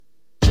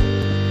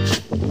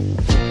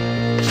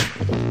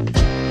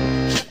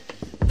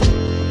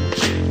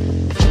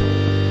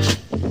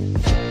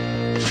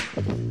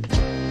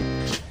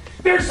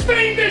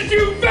things that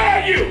you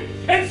value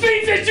and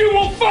things that you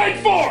will fight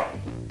for.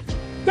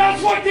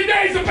 That's what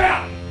today's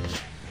about.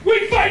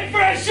 We fight for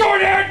that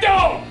short-haired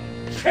dog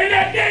and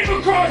that name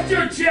across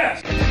your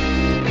chest.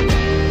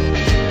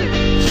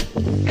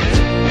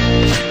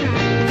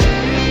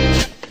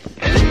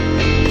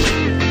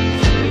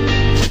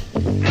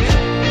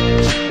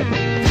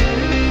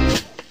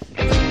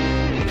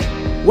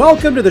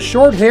 Welcome to the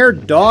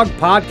Short-Haired Dog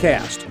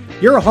Podcast,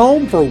 your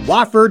home for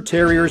Wofford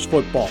Terriers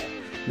football.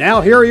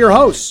 Now here are your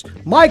hosts,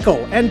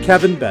 Michael and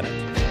Kevin Bennett.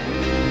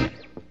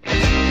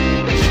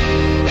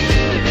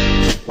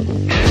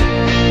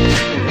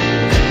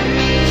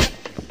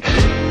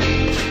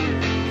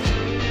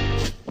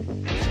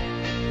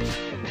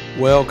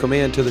 Welcome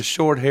into the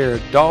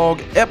Short-Haired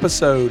Dog,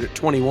 episode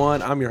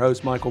 21. I'm your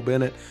host, Michael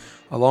Bennett.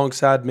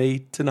 Alongside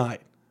me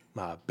tonight,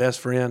 my best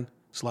friend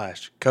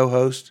slash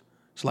co-host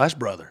slash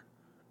brother,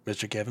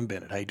 Mr. Kevin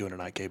Bennett. How you doing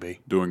tonight, KB?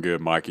 Doing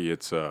good, Mikey.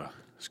 It's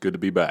good to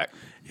be back.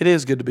 It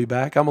is good to be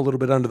back. I'm a little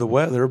bit under the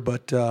weather,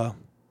 but at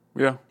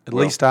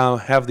least I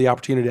have the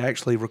opportunity to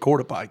actually record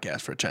a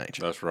podcast for a change.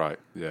 That's right.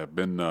 Yeah,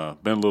 been a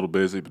little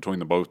busy between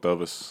the both of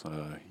us.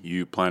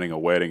 You planning a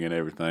wedding and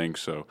everything,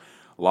 so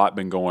a lot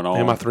been going on.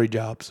 And my 3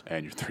 jobs.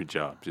 And your 3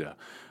 jobs, yeah.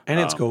 And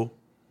it's cool.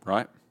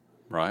 Right.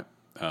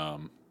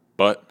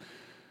 But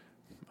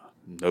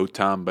no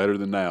time better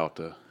than now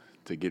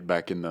to get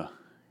back in the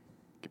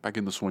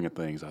swing of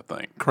things, I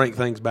think. Crank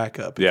things back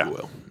up, if you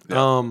will.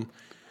 Yeah.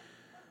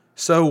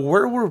 So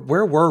where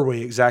were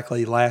we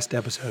exactly last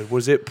episode?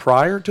 Was it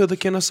prior to the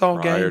Kennesaw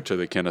game? Prior to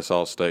the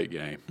Kennesaw State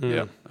game,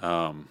 yeah.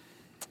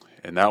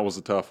 And that was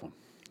a tough one.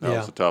 That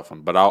was a tough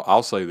one. But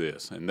I'll say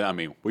this, and I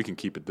mean, we can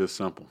keep it this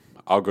simple.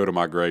 I'll go to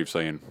my grave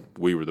saying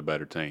we were the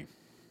better team.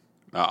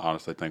 I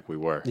honestly think we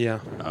were. Yeah.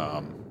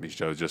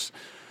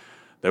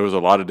 There was a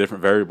lot of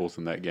different variables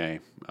in that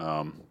game,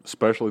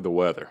 especially the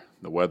weather.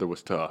 The weather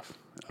was tough.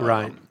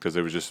 Right. Because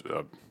it was just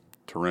a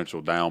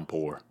torrential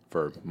downpour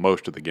for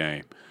most of the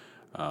game.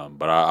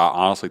 But I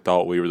honestly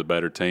thought we were the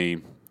better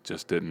team.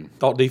 Just didn't.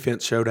 Thought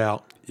defense showed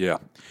out. Yeah.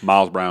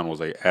 Miles Brown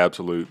was an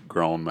absolute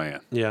grown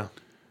man. Yeah.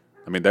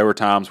 I mean, there were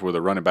times where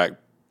the running back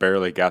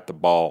barely got the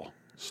ball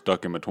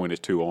stuck in between his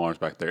 2 arms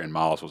back there, and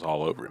Miles was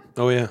all over him.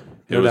 Oh, yeah.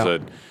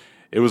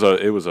 It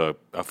was a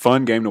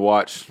fun game to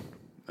watch,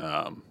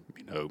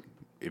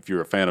 if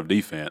you're a fan of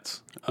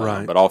defense.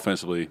 Right. But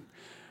offensively,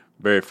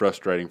 very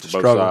frustrating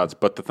for both sides.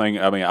 But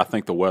I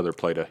think the weather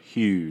played a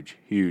huge,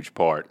 huge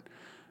part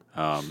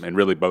in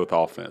really both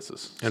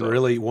offenses. And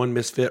really, one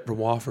misfit from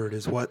Wofford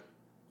is what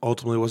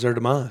ultimately was their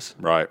demise.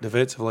 Right.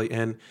 Defensively.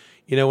 And,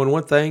 and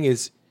one thing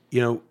is,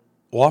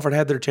 Wofford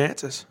had their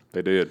chances.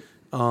 They did.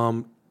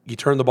 You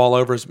turn the ball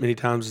over as many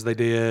times as they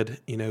did.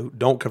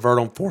 Don't convert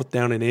on 4th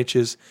down and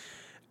inches.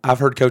 I've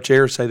heard Coach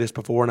Ayers say this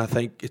before, and I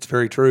think it's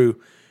very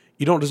true.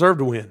 You don't deserve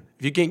to win.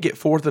 If you can't get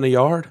 4th in a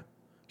yard,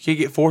 you can't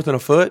get 4th in a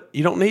foot,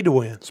 you don't need to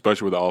win.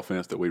 Especially with the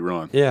offense that we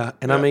run. Yeah,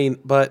 and I mean,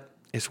 but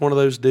it's one of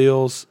those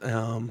deals.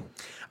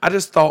 I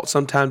just thought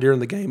sometime during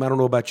the game, I don't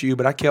know about you,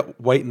 but I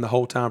kept waiting the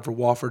whole time for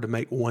Wofford to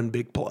make one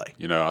big play.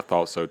 I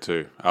thought so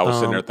too. I was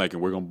sitting there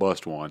thinking we're going to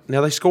bust one.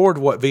 Now, they scored,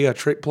 via a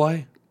trick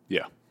play?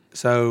 Yeah.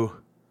 So,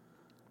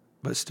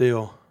 but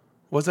still,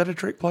 was that a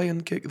trick play in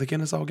the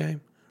Kennesaw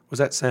game? Was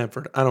that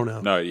Sanford? I don't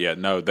know.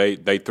 No,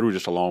 they threw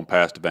just a long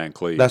pass to Van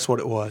Cleve. That's what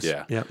it was.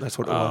 Yeah, that's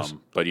what it was.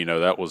 But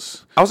that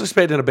was. I was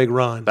expecting a big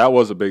run. That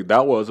was a big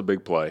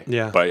play.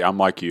 Yeah. But I'm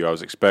like you. I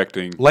was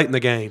expecting late in the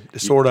game to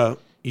sort of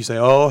you say,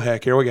 oh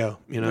heck, here we go.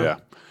 Yeah,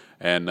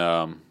 and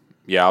I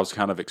was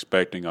kind of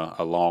expecting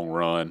a long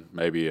run,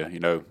 maybe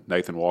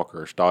Nathan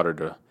Walker or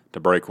Stoddard to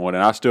break one,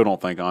 and I still don't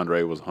think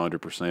Andre was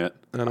 100%.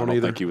 I don't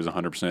either. think he was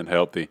 100%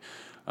 healthy.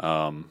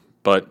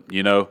 But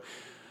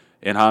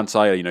in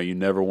hindsight, you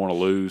never want to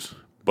lose.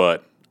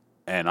 But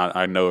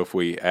I know if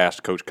we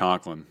asked Coach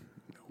Conklin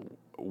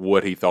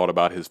what he thought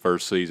about his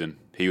first season,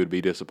 he would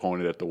be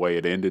disappointed at the way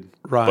it ended.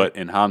 Right. But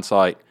in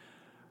hindsight,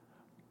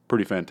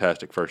 pretty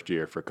fantastic first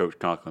year for Coach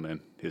Conklin and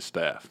his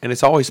staff. And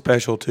it's always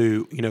special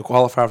to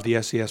qualify for the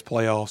SCS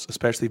playoffs,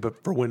 especially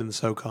for winning the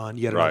SoCon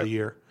yet another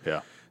year.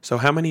 Yeah. So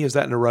how many is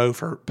that in a row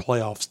for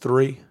playoffs?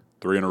 3?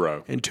 3 in a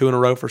row. And 2 in a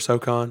row for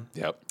SoCon?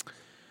 Yep.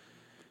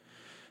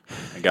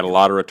 And got a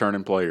lot of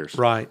returning players.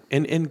 Right.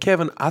 And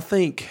Kevin, I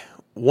think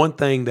one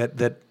thing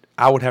that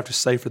I would have to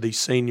say for these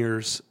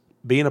seniors,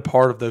 being a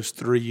part of those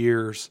 3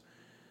 years,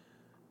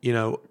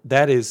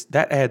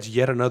 that adds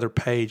yet another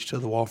page to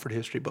the Wofford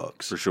history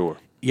books. For sure.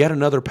 Yet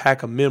another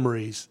pack of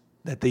memories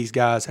that these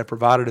guys have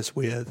provided us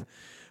with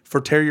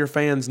for Terrier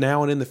fans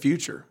now and in the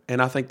future.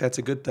 And I think that's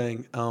a good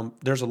thing.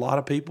 There's a lot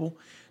of people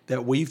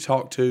that we've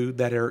talked to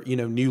that are,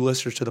 new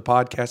listeners to the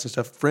podcast and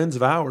stuff, friends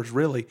of ours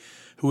really,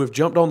 who have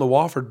jumped on the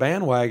Wofford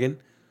bandwagon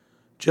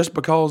just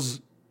because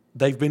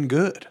they've been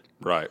good.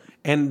 Right.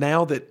 And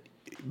now that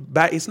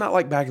it's not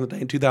like back in the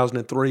day in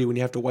 2003 when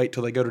you have to wait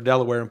till they go to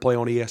Delaware and play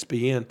on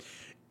ESPN.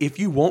 If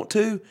you want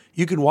to,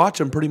 you can watch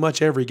them pretty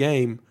much every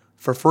game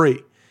for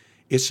free.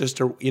 It's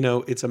just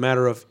it's a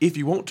matter of if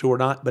you want to or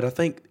not. But I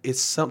think it's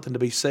something to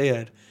be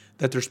said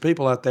that there's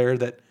people out there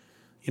that,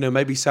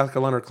 maybe South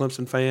Carolina or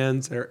Clemson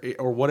fans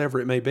or whatever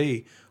it may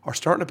be are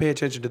starting to pay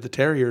attention to the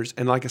Terriers.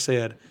 And like I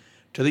said,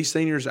 to these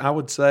seniors, I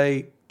would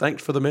say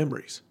thanks for the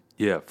memories.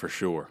 Yeah, for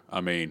sure.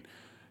 I mean,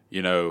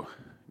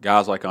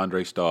 guys like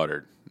Andre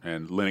Stoddard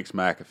and Lennox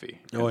McAfee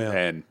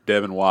and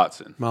Devin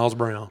Watson. Miles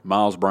Brown.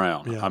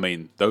 Yeah. I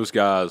mean, those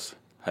guys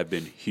have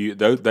been huge.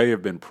 They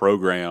have been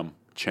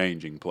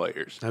program-changing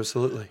players.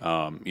 Absolutely.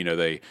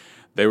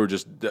 They were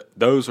just –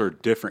 those are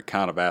different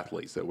kind of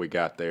athletes that we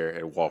got there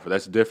at Wofford.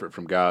 That's different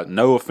from guys –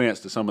 no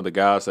offense to some of the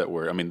guys that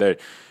were – I mean,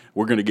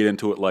 we're going to get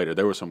into it later.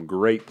 There were some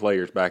great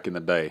players back in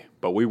the day,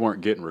 but we weren't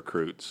getting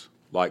recruits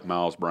like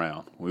Miles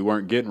Brown. We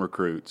weren't getting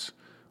recruits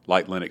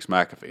like Lennox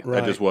McAfee.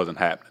 Right. That just wasn't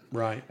happening.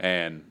 Right.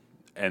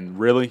 And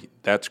really,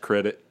 that's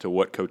credit to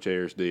what Coach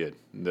Ayers did.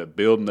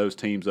 Building those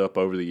teams up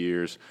over the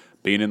years,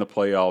 being in the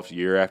playoffs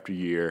year after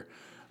year,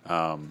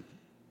 and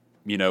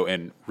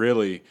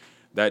really –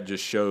 that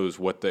just shows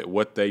what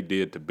they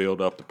did to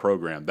build up the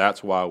program.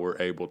 That's why we're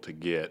able to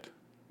get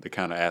the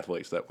kind of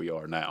athletes that we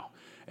are now.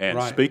 And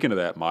Speaking of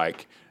that,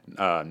 Mike,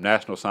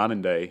 National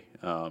Signing Day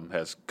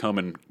has come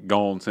and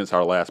gone since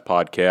our last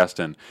podcast,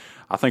 and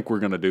I think we're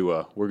going to do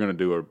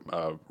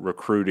a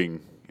recruiting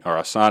or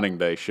a signing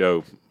day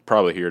show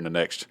probably here in the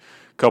next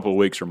couple of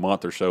weeks or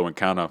month or so, and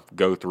kind of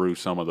go through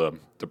some of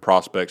the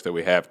prospects that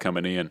we have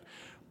coming in.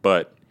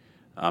 But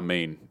I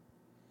mean,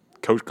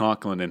 Coach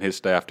Conklin and his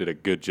staff did a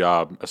good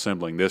job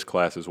assembling this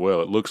class as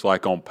well. It looks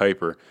like on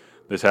paper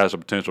this has the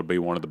potential to be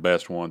one of the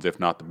best ones, if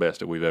not the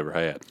best that we've ever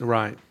had.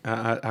 Right.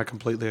 I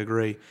completely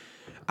agree.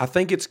 I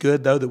think it's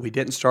good, though, that we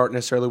didn't start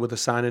necessarily with a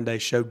signing day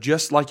show,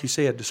 just like you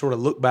said, to sort of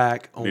look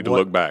back on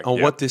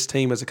what this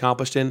team has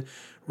accomplished. And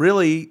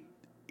really,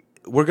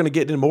 we're going to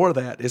get into more of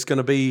that. It's going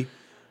to be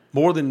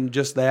more than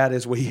just that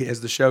as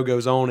the show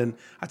goes on. And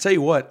I tell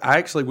you what,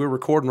 we're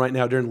recording right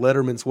now during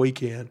Letterman's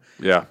weekend.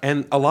 Yeah.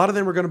 And a lot of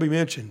them are going to be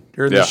mentioned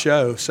during the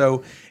show.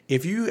 So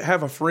if you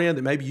have a friend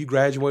that maybe you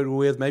graduated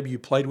with, maybe you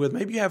played with,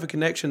 maybe you have a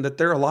connection that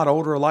they're a lot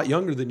older, a lot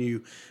younger than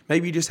you,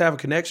 maybe you just have a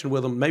connection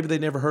with them, maybe they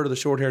never heard of the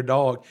short-haired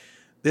dog,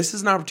 this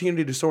is an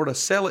opportunity to sort of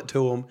sell it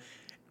to them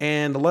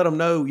and to let them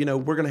know,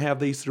 we're going to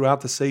have these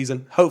throughout the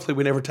season. Hopefully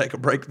we never take a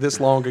break this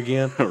long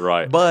again.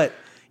 Right. But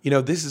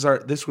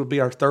this will be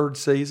our third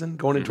season.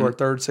 Going into our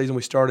third season,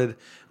 we started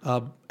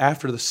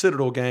after the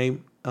Citadel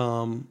game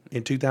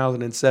in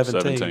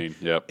 2017.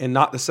 Yep. And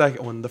not the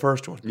second one, the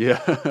first one.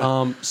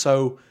 Yeah.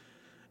 So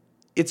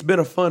it's been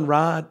a fun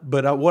ride,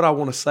 but what I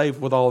want to say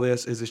with all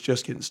this is it's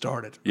just getting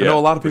started. Yeah, I know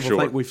a lot of people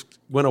think we've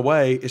went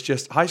away. It's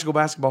just high school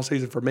basketball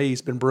season for me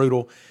has been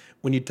brutal.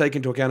 When you take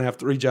into account I have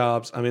 3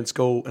 jobs, I'm in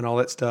school and all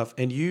that stuff,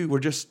 and we're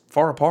just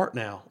far apart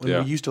now. We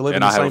used to live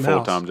in the same house. And I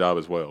have a full-time job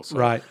as well. So,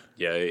 right.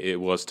 Yeah, it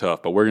was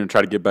tough, but we're going to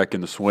try to get back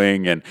in the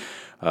swing, and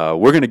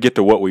we're going to get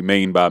to what we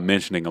mean by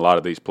mentioning a lot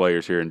of these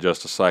players here in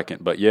just a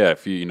second. But yeah,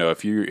 if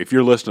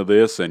you're listening to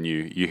this and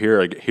you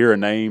hear a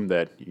name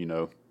that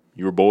you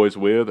were boys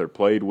with or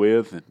played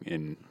with,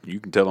 and you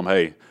can tell them,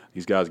 hey,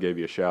 these guys gave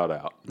you a shout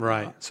out.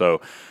 Right.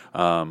 So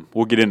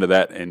we'll get into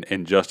that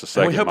in just a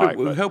second, Mike.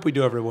 We hope we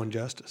do everyone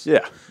justice.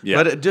 Yeah.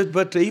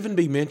 But to even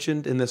be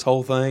mentioned in this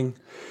whole thing,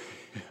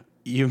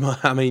 you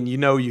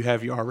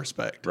have our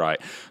respect.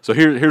 Right. So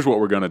here's what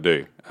we're going to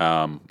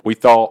do. We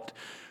thought,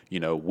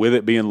 with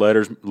it being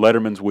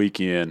Letterman's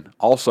weekend,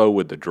 also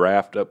with the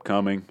draft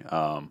upcoming,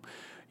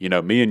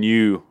 me and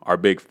you are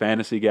big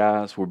fantasy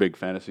guys. We're big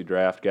fantasy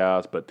draft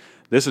guys, but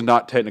this is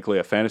not technically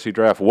a fantasy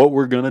draft. What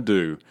we're going to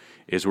do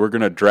is we're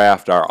going to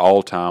draft our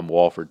all-time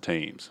Wofford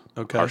teams.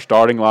 Okay. Our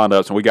starting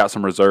lineups, and we got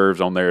some reserves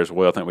on there as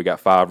well. I think we got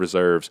 5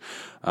 reserves.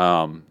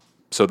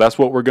 So that's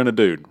what we're going to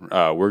do.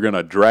 We're going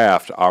to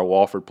draft our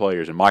Wofford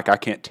players. And, Mike, I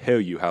can't tell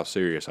you how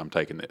serious I'm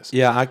taking this.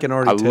 Yeah, I can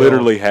already tell. I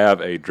literally have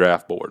a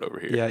draft board over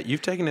here. Yeah,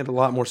 you've taken it a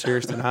lot more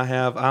serious than I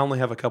have. I only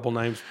have a couple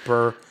names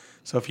per.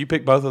 So if you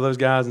pick both of those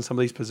guys in some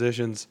of these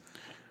positions,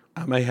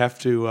 I may have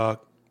to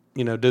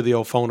do the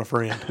old phone a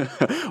friend.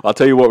 I'll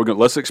tell you what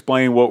let's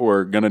explain what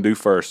we're going to do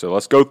first. So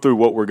let's go through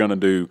what we're going to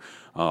do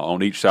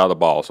on each side of the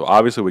ball. So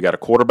obviously we got a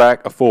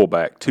quarterback, a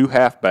fullback, 2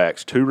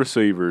 halfbacks, 2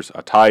 receivers,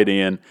 a tight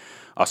end,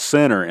 a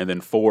center, and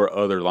then 4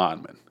 other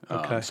linemen.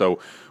 Okay. So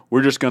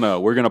we're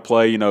gonna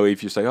play.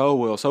 If you say, oh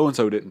well, so and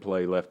so didn't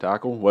play left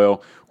tackle,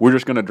 well, we're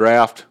just gonna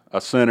draft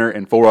a center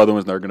and 4 other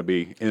ones that are going to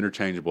be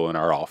interchangeable in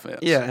our offense.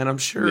 Yeah, and I'm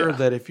sure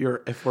that if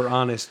we're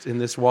honest, in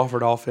this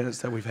Wofford offense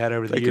that we've had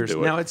over the years,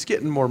 now it's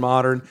getting more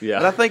modern. Yeah.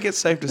 But I think it's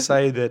safe to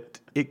say that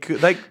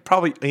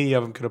any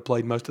of them could have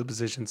played most of the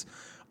positions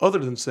other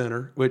than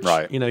center, which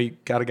you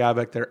got a guy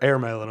back there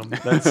airmailing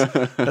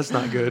them. That's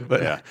not good.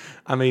 But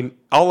I mean,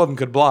 all of them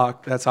could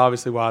block. That's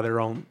obviously why they're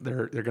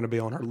going to be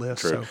on our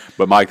list. True. So.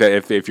 But Mike,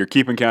 if you're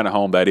keeping count at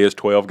home, that is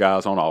 12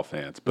 guys on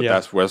offense. But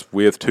that's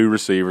with 2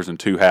 receivers and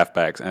 2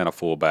 halfbacks and a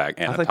fullback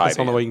and a tight end. I think that's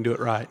the only way you can do it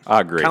right. I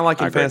agree. Kind of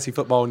like in fantasy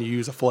football when you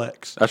use a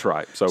flex. That's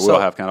right. So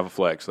we'll have kind of a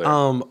flex there.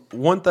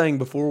 One thing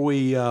before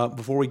we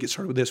get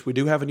started with this, we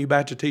do have a new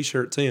batch of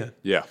T-shirts in.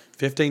 Yeah.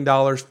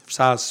 $15,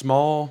 size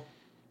small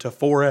to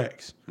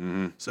 4X.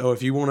 Mm-hmm. So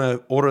if you want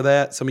to order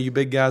that, some of you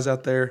big guys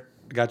out there,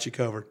 I got you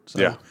covered.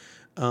 So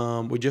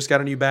we just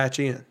got a new batch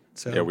in.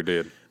 So Yeah, we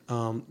did.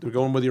 We're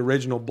going with the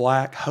original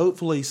black.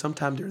 Hopefully,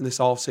 sometime during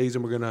this off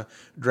season, we're going to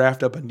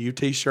draft up a new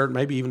T-shirt,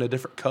 maybe even a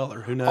different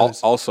color. Who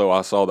knows? Also,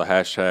 I saw the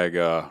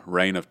hashtag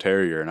Reign of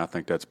Terrier, and I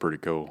think that's pretty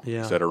cool. Yeah.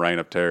 Instead of Reign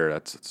of Terror,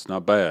 it's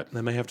not bad.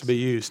 That may have to be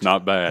used. It's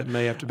not bad. It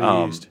may have to be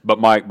used. But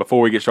Mike, before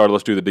we get started,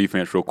 let's do the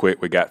defense real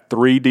quick. We got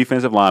 3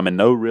 defensive linemen.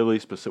 No really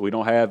specific. We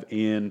don't have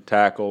end,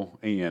 tackle,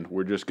 end.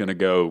 We're just going to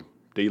go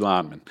D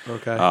linemen.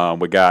 Okay.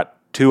 We got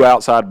 2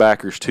 outside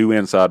backers, 2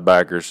 inside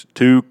backers,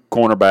 2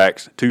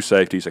 cornerbacks, 2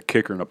 safeties, a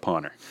kicker, and a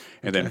punter.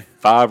 And then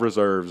 5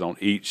 reserves on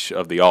each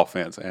of the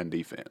offense and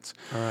defense.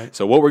 All right.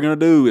 So what we're going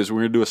to do is we're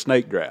going to do a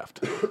snake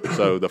draft.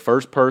 So the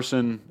first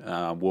person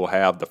will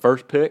have the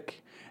first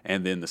pick,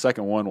 and then the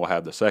second one will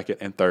have the second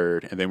and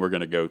third, and then we're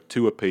going to go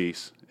 2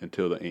 apiece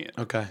until the end.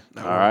 Okay.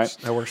 That All works.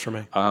 right. That works for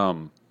me.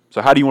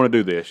 So how do you want to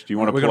do this? Do you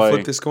want to We're play? going to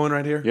flip this coin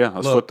right here? Yeah,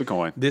 let's flip the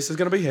coin. This is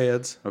going to be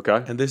heads.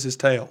 Okay. And this is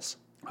tails.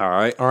 All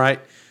right. All right.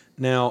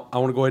 Now, I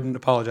want to go ahead and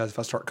apologize if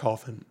I start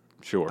coughing.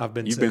 Sure.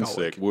 You've been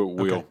sick.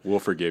 Okay. We'll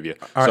forgive you.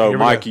 All right, So, here we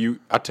Mike, go.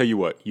 I tell you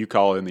what, you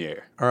call it in the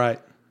air, All right.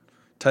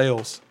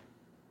 Tails.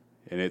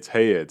 and it's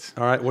heads.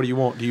 All right. What do you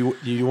want? Do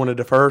you want to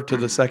defer to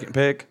the second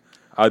pick?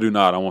 I do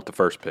not. I want the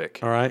first pick.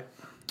 All right.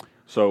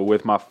 So,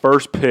 with my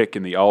first pick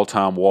in the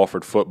all-time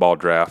Wofford football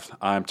draft,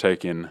 I'm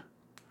taking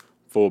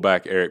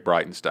fullback Eric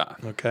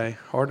Breitenstein. Okay.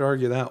 Hard to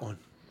argue that one.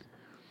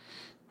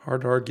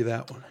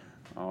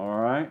 All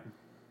right.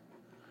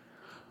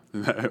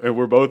 And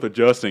we're both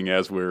adjusting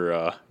as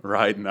we're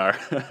writing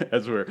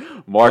as we're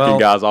marking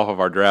guys off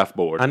of our draft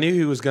board. I knew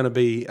he was going to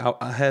be.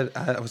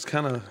 I was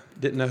kind of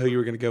didn't know who you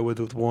were going to go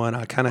with one.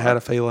 I kind of had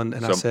a feeling,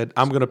 and I said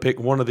I'm going to pick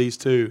one of these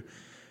two,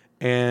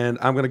 and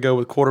I'm going to go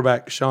with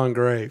quarterback Sean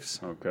Graves.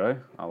 Okay,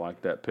 I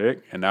like that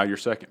pick. And now your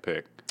second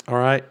pick. All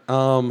right.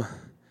 Tell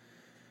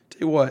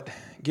you what,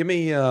 give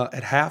me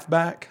at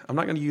halfback. I'm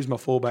not going to use my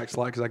fullback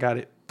slot because I got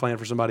it planned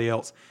for somebody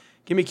else.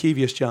 Give me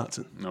Kevius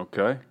Johnson.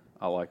 Okay,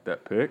 I like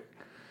that pick.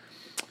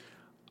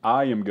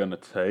 I am going to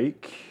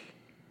take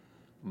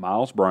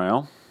Miles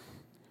Brown.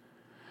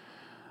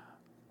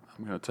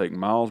 I'm going to take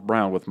Miles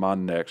Brown with my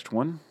next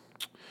one.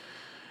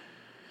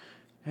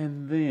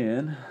 And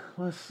then,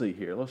 let's see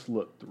here. Let's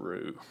look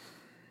through.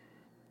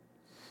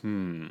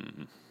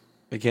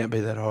 It can't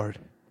be that hard.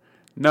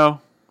 No,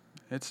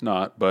 it's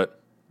not,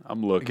 but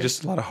I'm looking.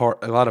 Just a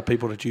lot of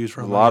people to choose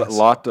from. A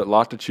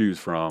lot to choose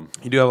from.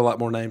 You do have a lot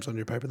more names on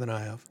your paper than I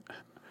have.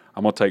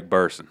 I'm going to take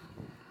Burson.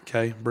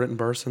 Okay, Brenton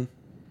Burson.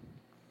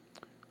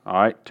 All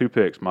right, 2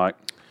 picks, Mike.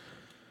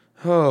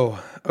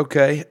 Oh,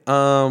 okay.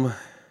 I'm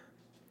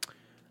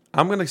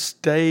going to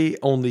stay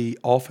on the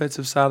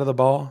offensive side of the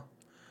ball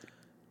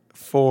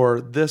for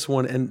this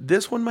one, and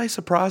this one may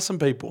surprise some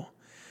people.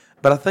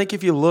 But I think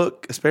if you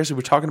look, especially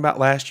we're talking about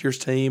last year's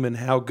team and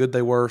how good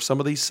they were, some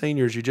of these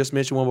seniors, you just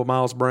mentioned one with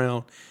Miles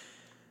Brown,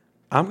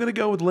 I'm going to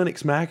go with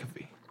Lennox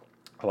McAfee.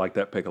 I like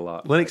that pick a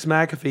lot. Lennox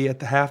McAfee at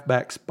the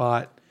halfback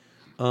spot.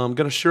 Going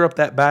to shore up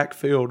that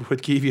backfield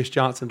with Kevius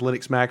Johnson,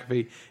 Lennox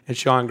McAfee, and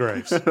Sean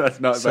Graves. That's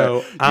not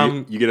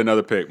bad. You get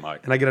another pick,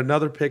 Mike. And I get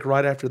another pick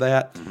right after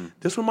that. Mm-hmm.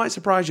 This one might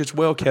surprise you as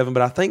well, Kevin,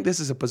 but I think this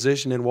is a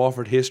position in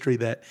Wofford history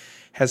that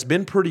has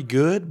been pretty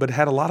good but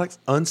had a lot of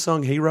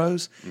unsung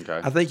heroes.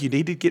 Okay. I think you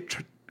need to get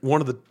one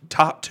of the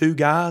top 2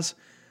 guys.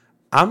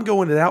 I'm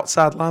going at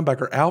outside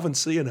linebacker Alvin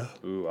Ciano.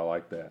 Ooh, I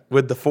like that.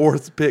 With the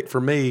 4th pick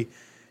for me,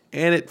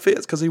 and it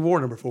fits because he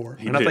wore number 4.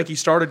 I think he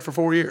started for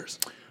 4 years.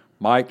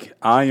 Mike,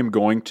 I am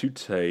going to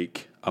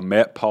take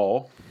Ahmet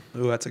Paul.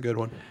 Ooh, that's a good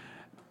one.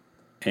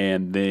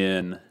 And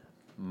then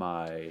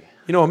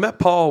Ahmet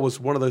Paul was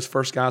one of those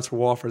first guys for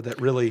Wofford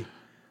that really,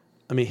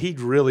 he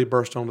really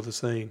burst onto the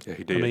scene. Yeah,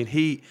 he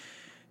did.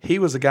 He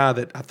was a guy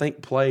that I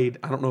think played,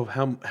 I don't know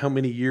how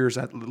many years,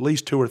 at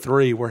least 2 or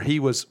 3, where he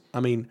was,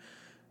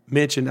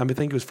 mentioned, I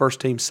think he was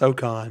first team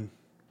SoCon,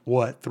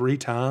 3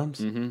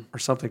 times or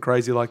something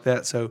crazy like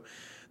that. So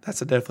that's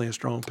definitely a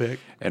strong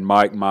pick. And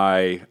Mike,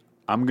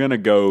 I'm going to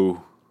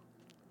go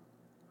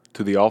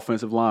to the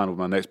offensive line with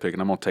my next pick,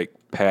 and I'm going to take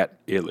Pat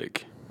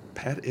Illig.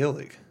 Pat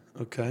Illig.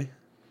 Okay.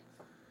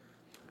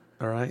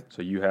 All right.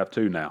 So you have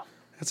 2 now.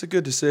 That's a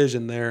good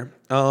decision there.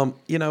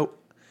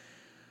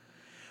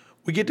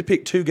 We get to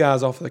pick 2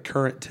 guys off of the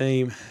current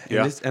team.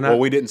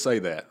 We didn't say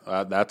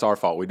that. That's our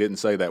fault. We didn't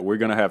say that. We're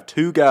going to have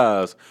 2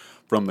 guys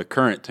from the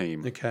current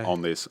team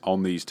on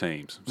these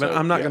teams. But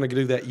I'm not going to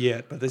do that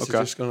yet. But this is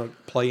just going to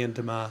play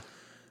into my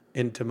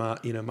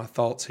my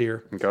thoughts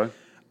here. Okay.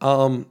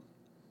 I'm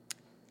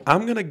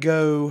going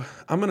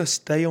to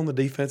stay on the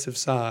defensive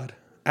side.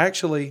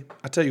 Actually,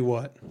 I tell you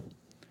what.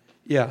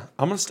 Yeah,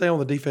 I'm going to stay on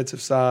the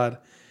defensive side.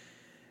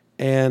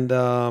 And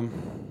I'm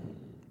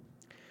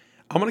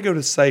going to go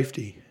to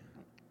safety.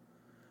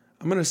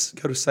 I'm going to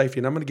go to safety,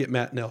 and I'm going to get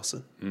Matt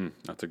Nelson.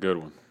 That's a good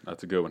one.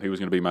 He was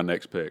going to be my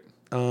next pick.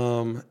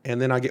 And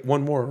then I get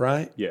one more,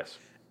 right? Yes.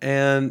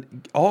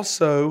 And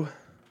also,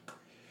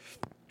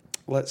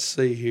 let's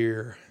see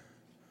here.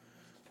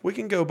 We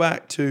can go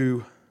back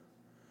to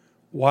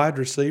wide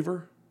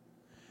receiver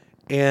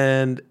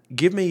and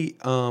give me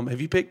have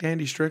you picked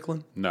Andy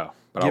Strickland? No,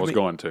 but I was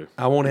going to.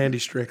 I want Andy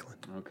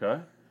Strickland. Okay.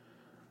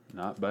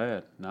 Not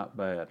bad. Not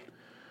bad.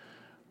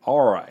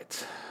 All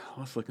right.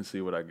 Let's look and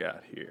see what I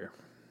got here.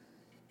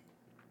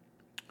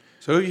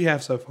 So who do you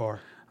have so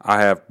far?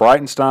 I have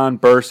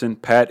Breitenstein, Burson,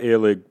 Pat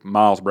Illig,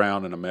 Miles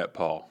Brown, and Ahmet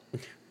Paul.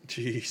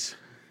 Jeez.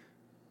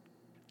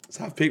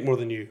 So I've picked more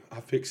than you.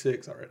 I've picked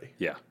 6 already.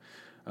 Yeah.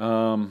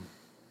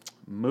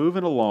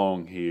 Moving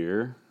along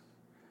here.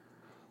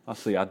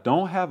 Let's see. I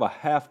don't have a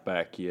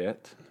halfback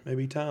yet.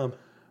 Maybe time.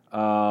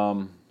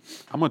 I'm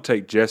going to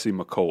take Jesse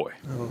McCoy.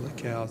 Holy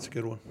cow, that's a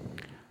good one.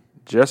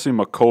 Jesse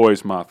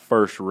McCoy's my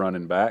first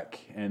running back.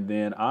 And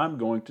then I'm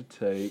going to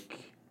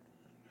take,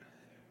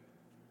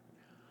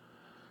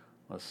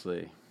 let's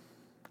see.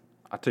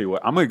 I'll tell you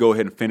what, I'm going to go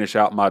ahead and finish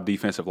out my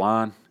defensive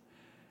line.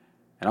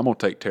 And I'm going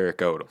to take Tarek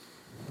Odom.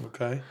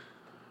 Okay.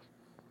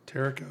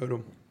 Tarek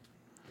Odom.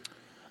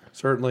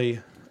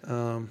 Certainly,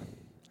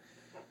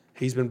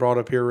 he's been brought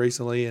up here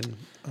recently and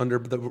under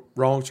the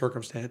wrong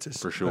circumstances.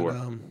 For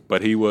sure.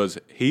 But he was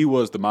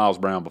the Miles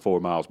Brown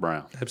before Miles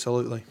Brown.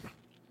 Absolutely.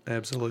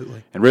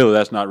 Absolutely. And really,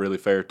 that's not really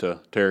fair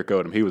to Tarek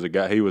Odom. He was a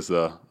guy. He was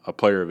a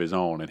player of his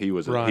own, and he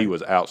was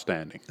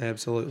outstanding.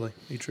 Absolutely,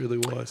 he truly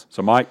was.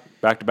 So, Mike,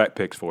 back-to-back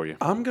picks for you.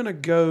 I'm going to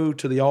go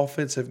to the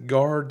offensive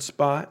guard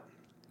spot.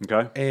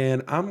 Okay.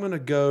 And I'm going to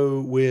go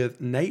with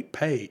Nate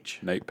Page.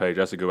 Nate Page,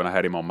 that's a good one. I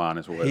had him on mine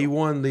as well. He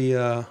won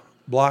the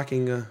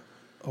blocking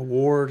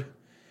award.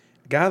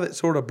 A guy that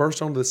sort of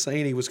burst onto the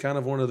scene. He was kind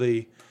of one of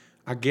the,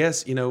 I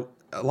guess,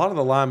 a lot of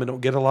the linemen don't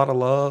get a lot of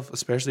love,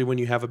 especially when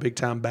you have a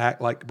big-time back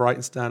like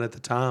Breitenstein at the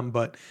time.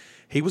 But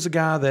he was a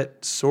guy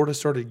that sort of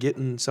started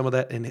getting some of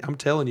that. And I'm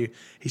telling you,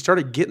 he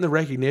started getting the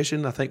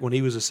recognition, I think, when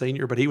he was a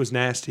senior. But he was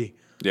nasty.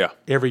 Yeah.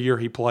 Every year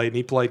he played. And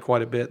he played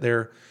quite a bit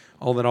there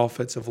on that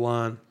offensive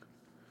line.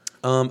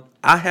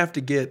 I have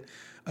to get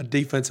a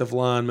defensive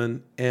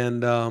lineman,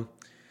 and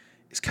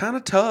it's kind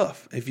of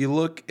tough. If you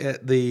look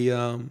at the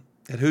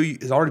at who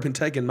has already been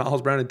taken,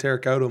 Miles Brown and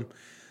Tarek Odom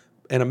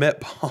and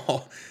Ahmet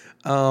Paul.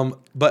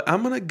 But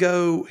I'm going to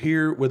go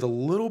here with a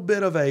little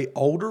bit of a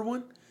older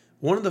one.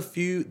 One of the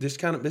few,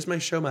 this may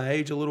show my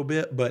age a little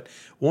bit, but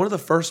one of the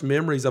first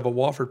memories of a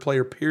Wofford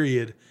player,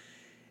 period,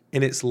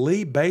 and it's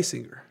Lee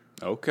Basinger.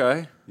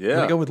 Okay, yeah. I'm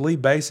going to go with Lee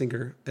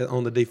Basinger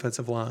on the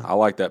defensive line. I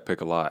like that pick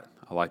a lot.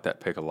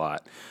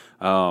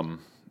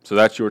 So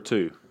that's your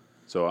 2.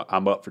 So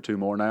I'm up for 2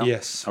 more now?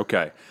 Yes.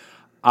 Okay.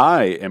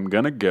 I am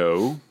going to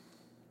go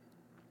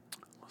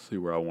 – let's see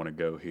where I want to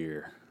go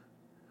here.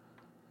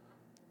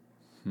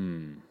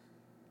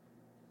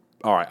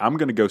 All right, I'm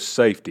going to go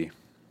safety.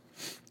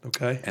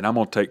 Okay. And I'm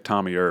going to take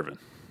Tommy Irvin.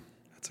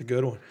 That's a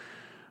good one.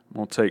 I'm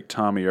going to take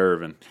Tommy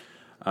Irvin.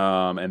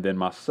 And then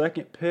my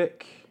second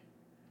pick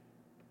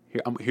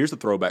 – here's the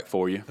throwback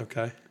for you.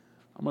 Okay.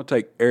 I'm going to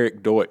take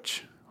Eric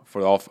Deutsch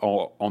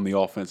on the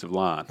offensive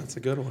line. That's a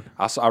good one.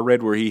 I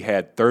read where he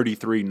had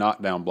 33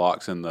 knockdown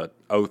blocks in the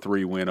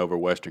 0-3 win over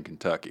Western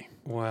Kentucky.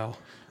 Wow.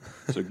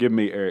 So give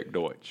me Eric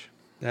Deutsch.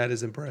 That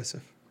is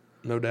impressive.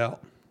 No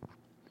doubt.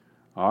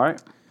 All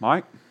right,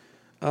 Mike?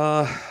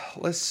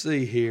 Let's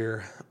see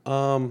here.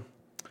 I'm going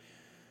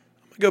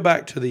to go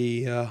back to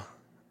the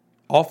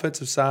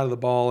offensive side of the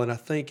ball, and I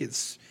think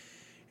it's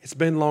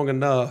been long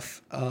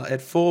enough.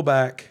 At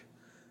fullback,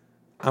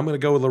 I'm going to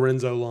go with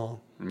Lorenzo Long.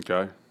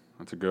 Okay,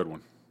 that's a good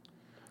one.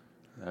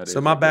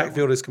 So my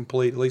backfield is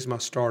complete, at least my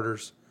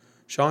starters.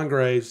 Sean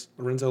Graves,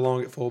 Lorenzo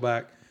Long at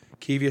fullback,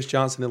 Kevius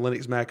Johnson and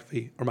Lennox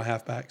McAfee are my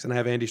halfbacks, and I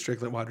have Andy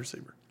Strickland wide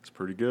receiver. That's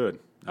pretty good.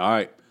 All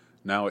right,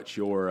 now it's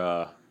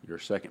your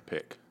second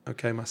pick.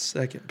 Okay, my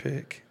second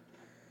pick.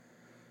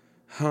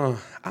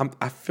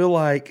 I feel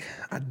like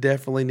I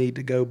definitely need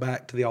to go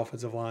back to the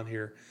offensive line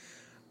here.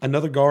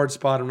 Another guard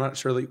spot. I'm not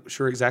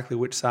sure exactly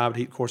which side,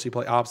 but of course he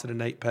played opposite of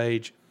Nate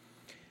Page.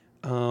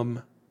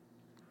 I'm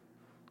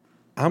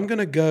going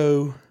to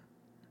go,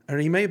 or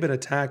he may have been a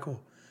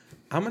tackle.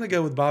 I'm going to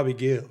go with Bobby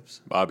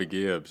Gibbs. Bobby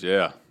Gibbs,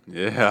 yeah.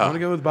 I'm going to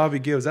go with Bobby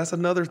Gibbs. That's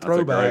another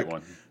throwback. That's a great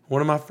one.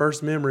 One of my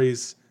first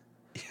memories.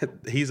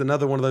 He's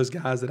another one of those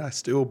guys that I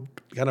still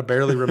kind of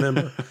barely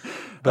remember.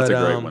 But, that's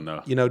a great one,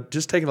 though.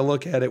 Just taking a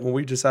look at it when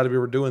we decided we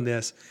were doing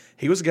this,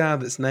 he was a guy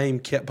that's name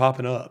kept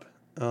popping up.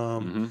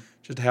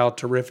 Just how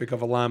terrific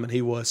of a lineman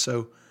he was.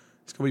 So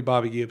it's going to be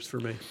Bobby Gibbs for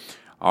me.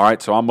 All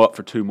right, so I'm up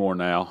for 2 more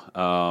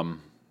now.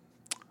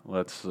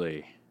 Let's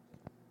see.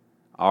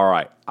 All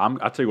right, I'll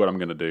tell you what I'm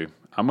going to do.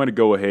 I'm going to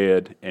go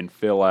ahead and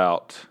fill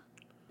out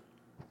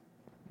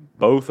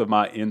both of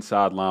my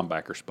inside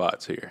linebacker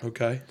spots here.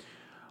 Okay.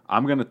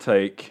 I'm going to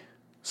take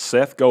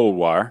Seth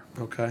Goldwire.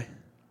 Okay.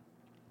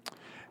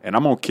 And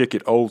I'm going to kick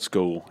it old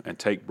school and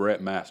take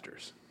Brett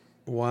Masters.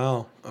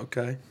 Wow.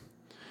 Okay.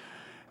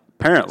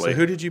 Apparently. So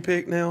who did you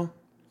pick now?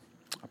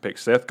 I picked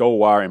Seth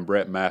Goldwire and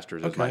Brett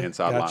Masters as my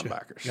inside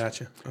linebackers.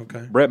 Gotcha.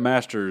 Okay. Brett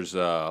Masters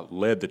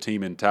led the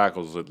team in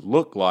tackles. It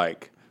looked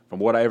like,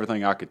 from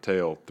everything I could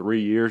tell,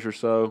 3 years or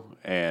so.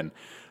 And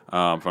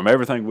from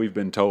everything we've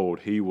been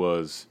told, he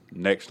was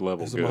next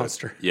level good. He's a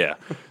monster. Yeah.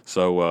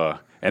 So,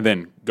 and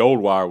then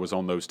Goldwire was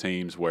on those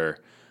teams where,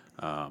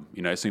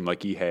 it seemed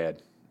like he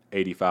had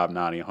 85,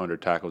 90,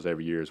 100 tackles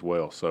every year as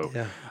well. So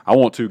Yeah. I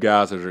want two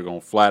guys that are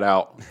going to flat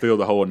out fill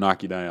the hole and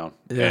knock you down.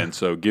 Yeah. And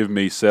so give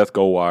me Seth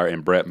Goldwire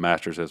and Brett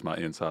Masters as my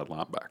inside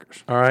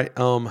linebackers. All right.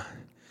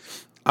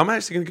 I'm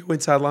actually going to go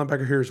inside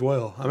linebacker here as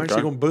well. I'm actually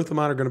Okay. going. Both of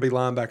mine are going to be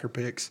linebacker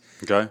picks.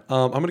 Okay?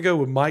 I'm going to go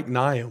with Mike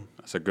Nyam.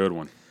 That's a good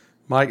one.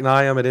 Mike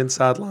Nyam at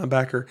inside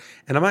linebacker,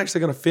 and I'm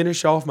actually going to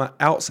finish off my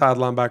outside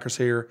linebackers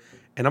here,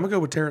 and I'm going to go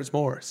with Terrence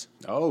Morris.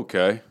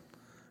 Okay.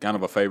 Kind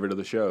of a favorite of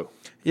the show.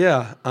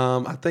 Yeah,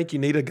 I think you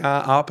need a guy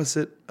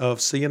opposite of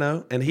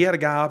CNO, and he had a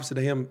guy opposite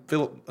of him,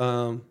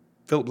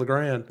 Philip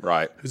Legrand,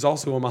 Right. who's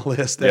also on my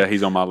list. Yeah,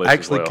 he's on my list as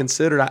actually well.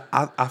 considered.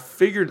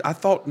 I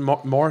thought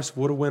Morris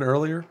would have went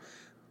earlier,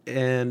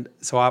 and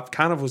so I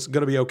kind of was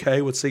going to be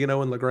okay with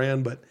CNO and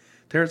Legrand, but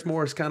Terrence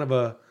Morris kind of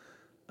a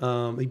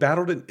he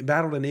battled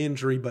an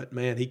injury, but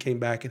man, he came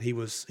back and he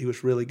was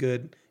really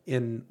good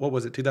in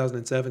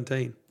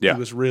 2017. Yeah. He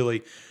was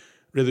really,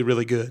 really,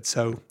 really good.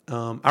 So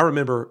I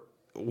remember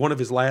one of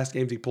his last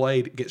games he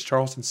played against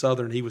Charleston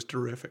Southern. He was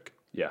terrific.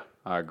 Yeah,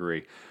 I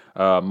agree.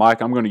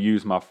 Mike, I'm going to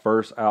use my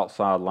first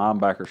outside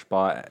linebacker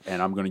spot,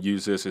 and I'm going to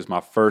use this as my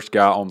first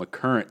guy on the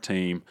current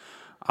team.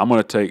 I'm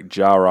going to take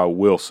Jaira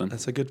Wilson.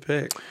 That's a good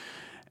pick.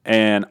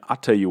 And I'll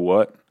tell you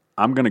what,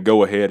 I'm going to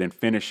go ahead and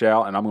finish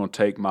out, and I'm going to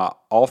take my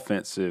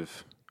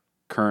offensive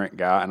current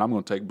guy, and I'm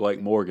going to take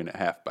Blake Morgan at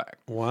halfback.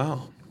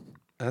 Wow,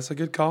 that's a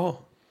good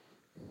call.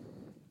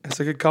 That's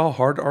a good call.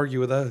 Hard to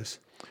argue with those.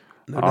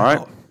 No All right,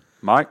 doubt.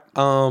 Mike?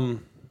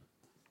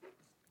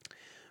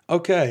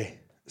 Okay,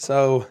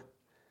 so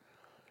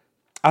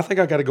I think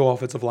I got to go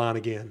offensive line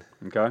again.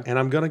 Okay. And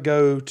I'm going to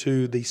go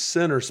to the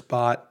center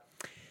spot,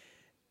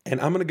 and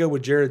I'm going to go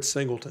with Jared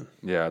Singleton.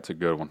 Yeah, that's a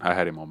good one. I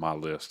had him on my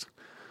list.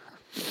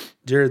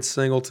 Jared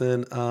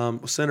Singleton,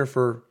 center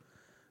for,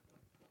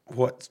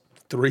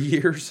 3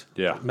 years?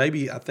 Yeah.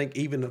 Maybe, I think,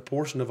 even a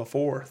portion of a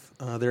fourth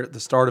there at the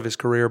start of his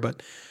career.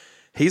 But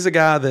he's a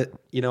guy that,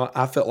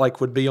 I felt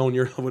like would be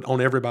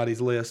on everybody's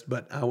list,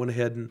 but I went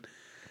ahead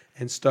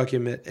and stuck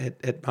him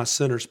at my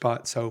center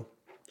spot. So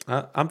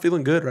I'm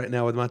feeling good right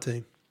now with my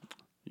team.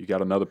 You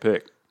got another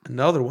pick.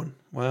 Another one.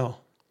 Wow.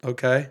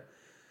 Okay.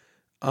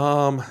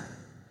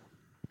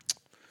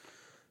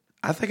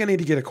 I think I need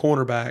to get a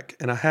cornerback,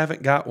 and I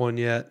haven't got one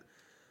yet.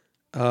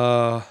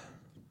 Let's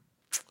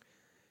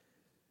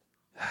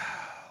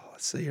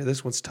see here.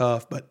 This one's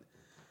tough, but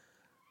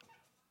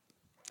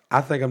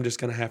I think I'm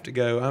just going to have to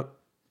go.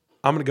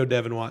 I'm going to go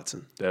Devin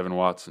Watson. Devin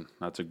Watson.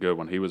 That's a good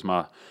one. He was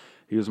my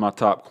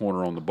top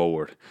corner on the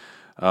board.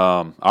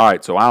 All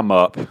right, so I'm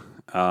up.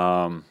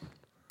 I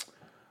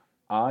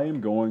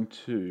am going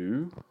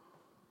to.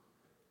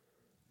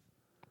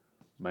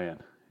 Man,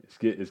 it's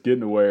getting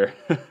to where.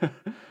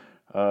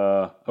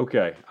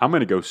 Okay, I'm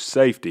going to go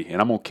safety,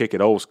 and I'm going to kick it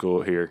old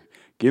school here.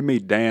 Give me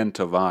Dan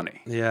Tavani.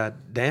 Yeah,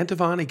 Dan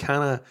Tavani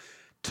kind of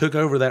took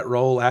over that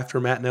role after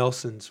Matt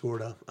Nelson,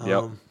 sort of.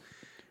 Yep.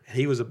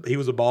 He was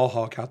a ball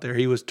hawk out there.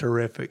 He was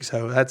terrific.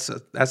 So that's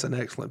an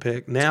excellent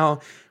pick.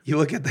 Now you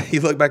look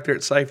back there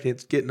at safety,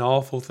 it's getting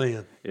awful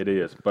thin. It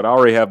is, but I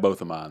already have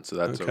both of mine, so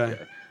that's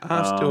okay.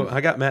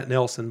 I got Matt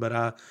Nelson, but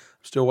I'm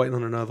still waiting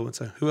on another one.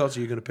 So who else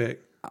are you going to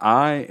pick?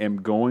 I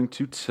am going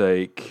to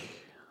take.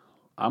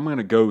 I'm going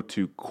to go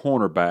to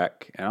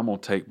cornerback, and I'm going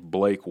to take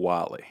Blake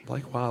Wiley.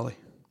 Blake Wiley.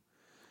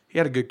 He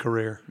had a good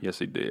career. Yes,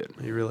 he did.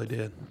 He really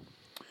did.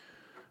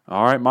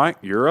 All right, Mike,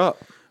 you're up.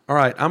 All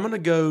right, I'm going to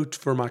go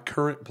for my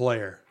current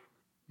player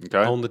Okay.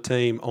 on the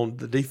team, on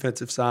the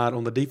defensive side,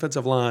 on the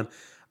defensive line.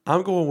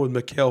 I'm going with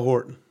Mikael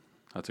Horton.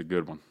 That's a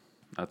good one.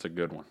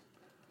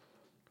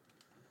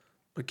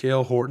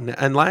 Mikael Horton.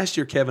 And last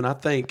year, Kevin, I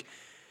think,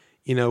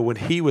 when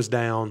he was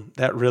down,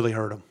 that really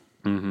hurt him.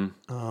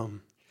 Mm-hmm.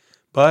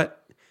 But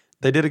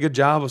they did a good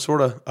job of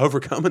sort of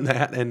overcoming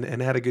that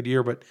and had a good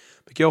year. But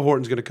Mikael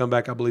Horton's going to come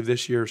back, I believe,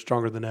 this year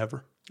stronger than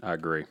ever. I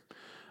agree.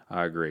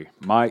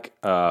 Mike,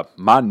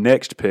 my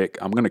next pick,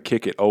 I'm going to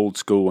kick it old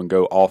school and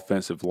go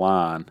offensive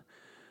line.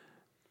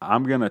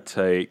 I'm going to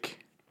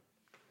take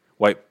 –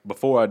 wait,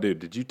 before I do,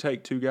 did you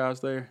take two guys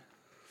there?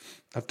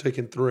 I've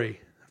taken three.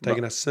 I've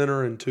taken a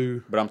center and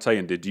two. But I'm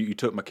saying, you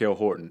took Mikael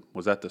Horton.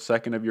 Was that the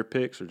second of your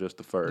picks or just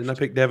the first? Didn't I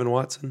pick Devin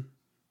Watson?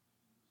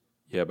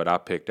 Yeah, but I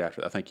picked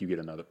after. I think you get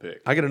another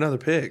pick. I get another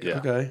pick. Yeah.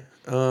 Okay.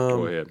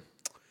 Go ahead.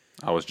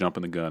 I was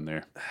jumping the gun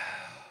there.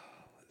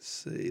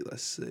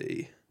 Let's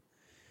see.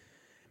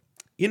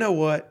 You know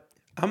what?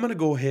 I'm going to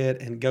go ahead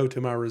and go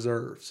to my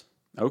reserves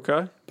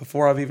Okay.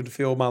 before I've even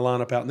filled my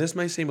lineup out. And this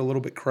may seem a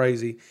little bit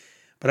crazy,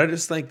 but I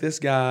just think this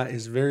guy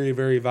is very,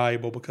 very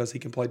valuable because he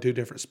can play two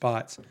different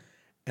spots.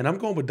 And I'm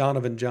going with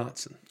Donovan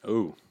Johnson.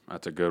 Ooh,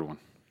 that's a good one.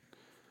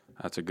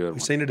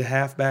 We've seen it at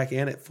halfback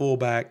and at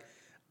fullback.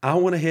 I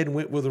went ahead and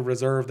went with a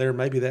reserve there.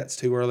 Maybe that's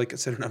too early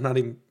considering I'm not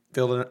even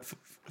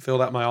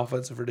filled out my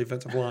offensive or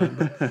defensive line.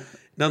 But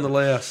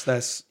nonetheless,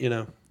 that's,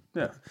 Yeah,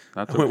 that's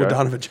I went with okay.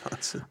 Donovan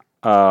Johnson.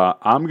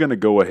 I'm going to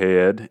go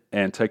ahead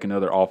and take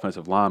another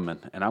offensive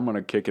lineman, and I'm going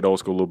to kick it old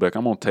school a little bit.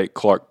 I'm going to take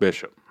Clark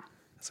Bishop.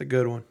 That's a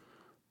good one.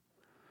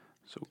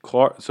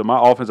 So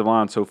my offensive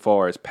line so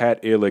far is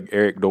Pat Illig,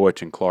 Eric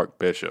Deutsch, and Clark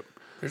Bishop.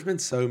 There's been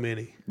so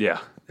many. Yeah.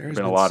 There's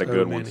been a lot of so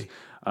good many.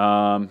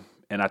 ones.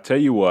 And I tell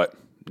you what,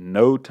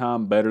 no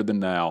time better than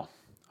now.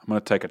 I'm going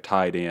to take a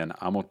tight end.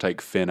 I'm going to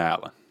take Finn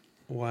Allen.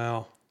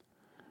 Wow.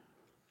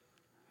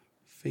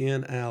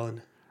 Finn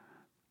Allen.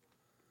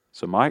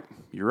 So, Mike,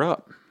 you're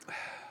up.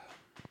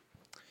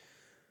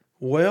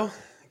 Well,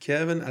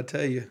 Kevin, I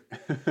tell you,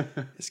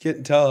 it's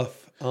getting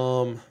tough.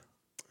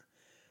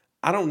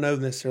 I don't know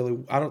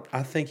necessarily.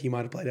 I think he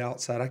might have played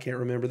outside. I can't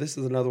remember. This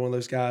is another one of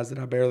those guys that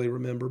I barely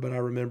remember, but I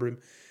remember him.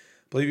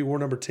 I believe he wore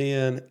number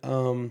 10.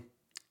 I'm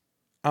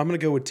going to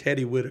go with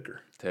Teddy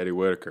Whitaker. Teddy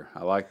Whitaker.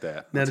 I like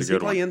that. Now, That's does a he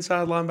good play one.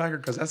 inside linebacker?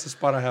 Because that's the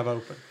spot I have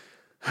open.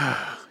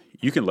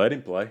 You can let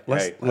him play.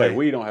 Hey.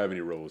 We don't have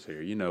any rules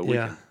here. You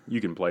know,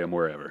 you can play him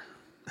wherever.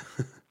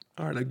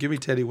 All right, now give me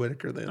Teddy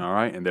Whitaker then. All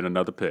right, and then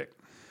another pick.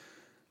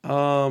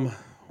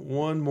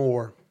 One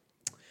more.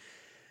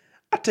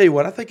 I tell you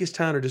what, I think it's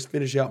time to just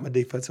finish out my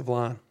defensive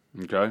line.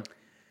 Okay.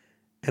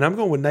 And I'm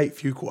going with Nate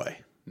Fuqua.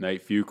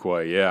 Nate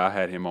Fuqua. Yeah, I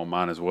had him on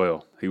mine as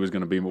well. He was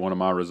going to be one of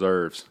my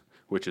reserves,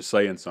 which is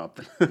saying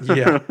something.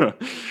 Yeah.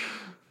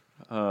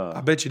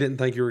 I bet you didn't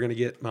think you were going to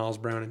get Miles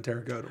Brown and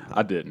Terry Godum.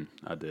 I didn't.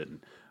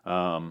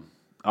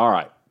 All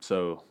right,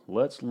 so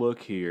let's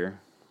look here.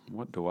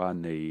 What do I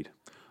need?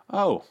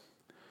 Oh,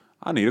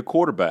 I need a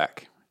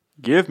quarterback.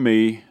 Give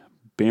me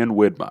Ben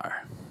Widmeyer.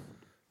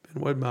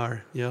 Ben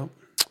Widmeyer, yeah.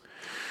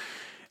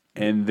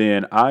 And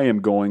then I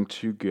am going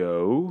to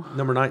go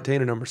Number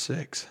 19 and number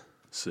 6.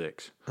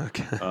 6.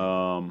 Okay.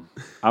 I'm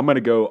going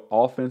to go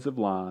offensive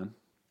line,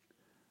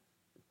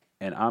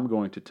 and I'm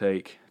going to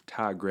take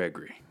Ty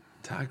Gregory.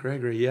 Ty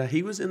Gregory, yeah.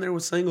 He was in there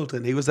with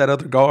Singleton. He was that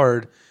other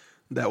guard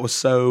that was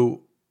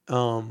so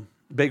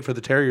big for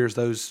the Terriers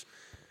those,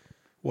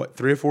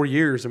 3 or 4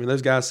 years. I mean,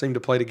 those guys seemed to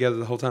play together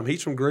the whole time.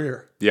 He's from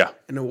Greer. Yeah.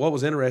 And what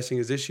was interesting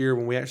is this year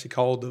when we actually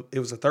called, it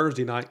was a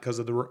Thursday night because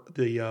of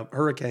the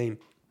hurricane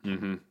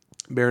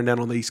bearing down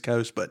on the East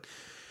Coast. But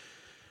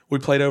we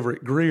played over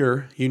at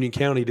Greer, Union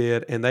County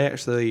did, and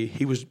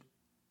he was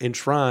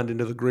enshrined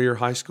into the Greer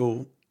High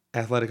School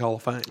Athletic Hall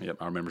of Fame. Yep,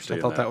 I remember seeing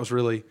I thought that was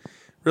really,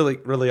 really,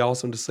 really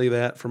awesome to see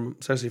that,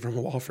 especially from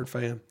a Wofford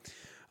fan.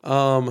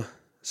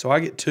 So I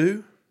get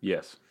 2?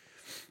 Yes.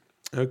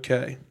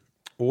 Okay.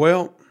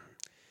 Well,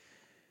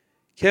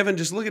 Kevin,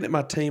 just looking at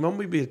my team, I'm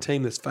going to be a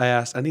team that's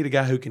fast. I need a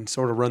guy who can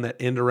sort of run that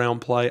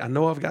end-around play. I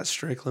know I've got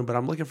Strickland, but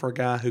I'm looking for a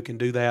guy who can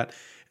do that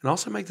and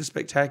also make the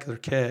spectacular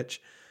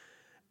catch.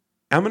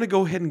 I'm going to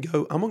go ahead and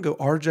go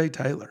R.J.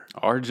 Taylor.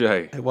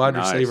 R.J. A wide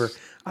Nice. receiver.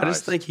 I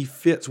just think he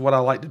fits what I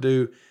like to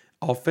do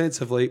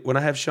offensively. When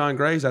I have Sean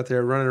Graves out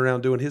there running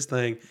around doing his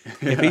thing,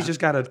 if he's just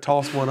got to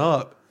toss one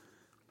up,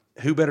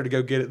 who better to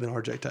go get it than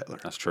R.J. Taylor?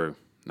 That's true.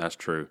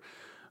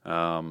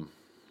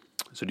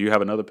 So do you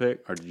have another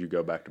pick, or did you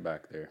go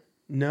back-to-back there?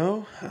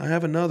 No, I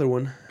have another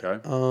one.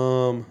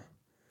 Okay.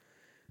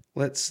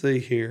 Let's see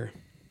here.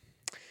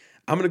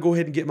 I'm going to go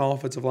ahead and get my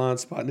offensive line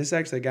spot. And this is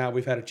actually a guy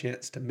we've had a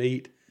chance to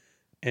meet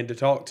and to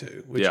talk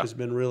to, which has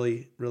been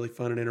really, really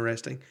fun and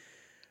interesting.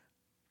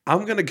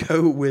 I'm going to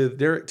go with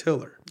Derek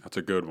Tiller. That's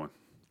a good one.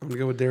 I'm going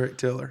to go with Derek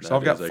Tiller. So That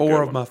I've got is a 4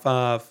 good of one. my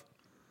 5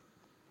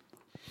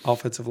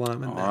 offensive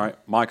linemen All now. right.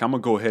 Mike, I'm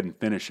going to go ahead and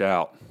finish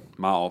out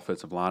my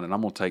offensive line, and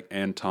I'm going to take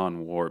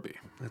Anton Warby.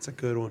 That's a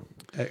good one.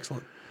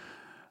 Excellent.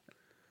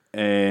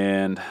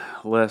 And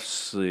let's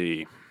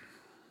see.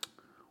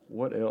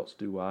 What else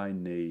do I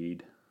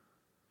need?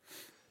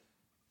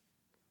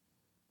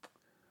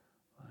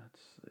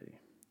 Let's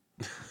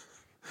see.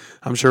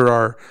 I'm sure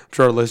our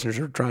listeners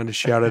are trying to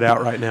shout it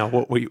out right now.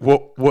 Who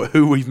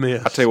we've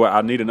missed. I tell you what,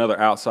 I need another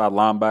outside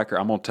linebacker.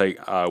 I'm going to take.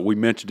 We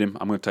mentioned him.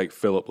 I'm going to take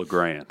Philip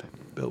LeGrand.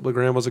 Bill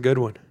LeGrand was a good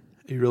one.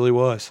 He really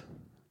was.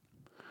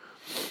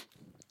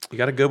 You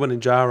got a good one in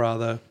Jaira,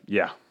 though.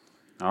 Yeah.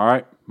 All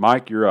right,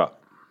 Mike, you're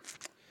up.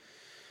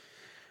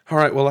 All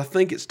right, well, I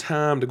think it's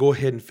time to go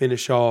ahead and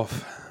finish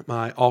off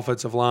my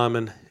offensive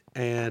lineman,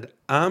 and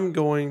I'm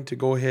going to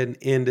go ahead and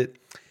end it,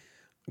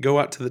 go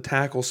out to the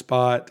tackle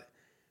spot,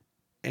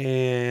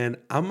 and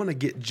I'm going to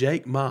get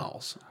Jake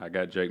Miles. I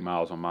got Jake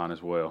Miles on mine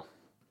as well.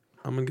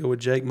 I'm going to go with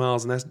Jake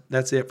Miles, and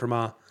that's it for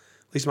at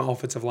least my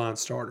offensive line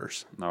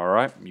starters. All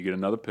right, you get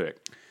another pick.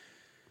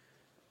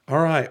 All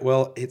right,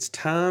 well, it's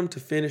time to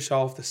finish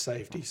off the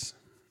safeties.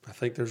 I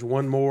think there's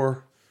one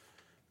more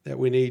that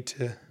we need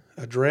to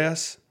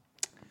address.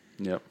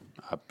 Yep,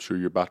 I'm sure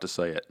you're about to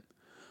say it.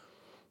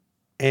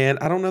 And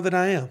I don't know that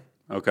I am.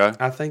 Okay.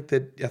 I think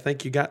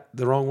you got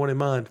the wrong one in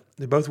mind.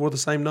 They both wore the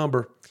same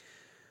number,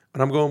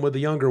 but I'm going with the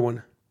younger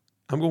one.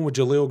 I'm going with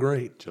Jaleel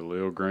Green.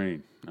 Jaleel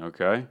Green.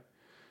 Okay.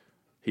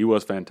 He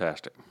was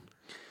fantastic.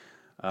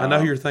 I know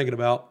who you're thinking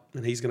about,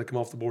 and he's going to come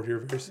off the board here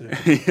very soon.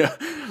 Yeah.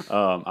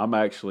 I'm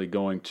actually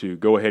going to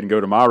go ahead and go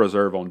to my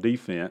reserve on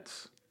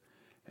defense,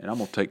 and I'm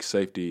going to take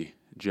safety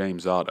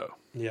James Otto.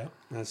 Yeah,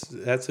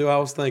 that's who I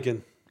was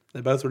thinking.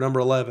 They both were number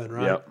 11,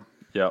 right?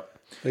 Yep.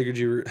 I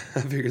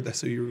figured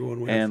that's who you were going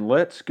with. And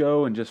let's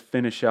go and just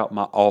finish out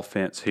my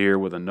offense here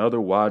with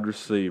another wide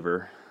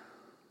receiver.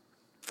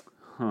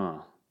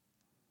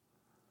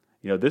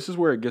 This is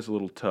where it gets a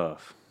little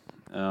tough.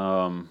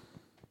 All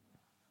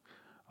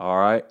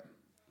right.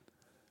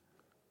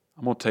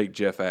 I'm going to take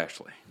Jeff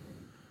Ashley.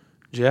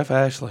 Jeff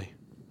Ashley.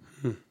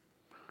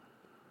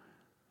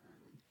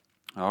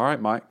 All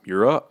right, Mike,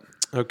 you're up.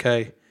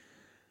 Okay.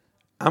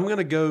 I'm going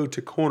to go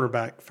to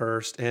cornerback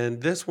first,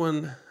 and this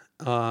one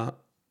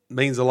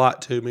means a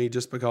lot to me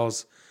just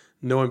because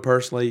knowing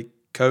personally,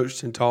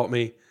 coached and taught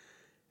me.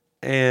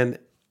 And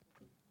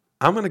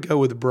I'm going to go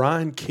with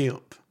Brian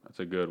Kemp. That's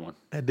a good one.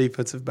 At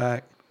defensive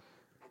back.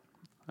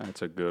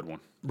 That's a good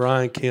one.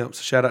 Brian Kemp.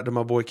 So shout out to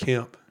my boy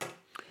Kemp.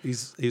 He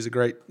was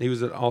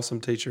an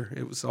awesome teacher.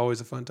 It was always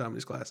a fun time in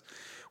his class.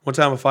 One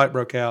time a fight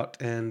broke out,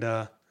 and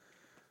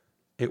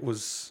it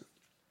was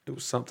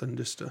something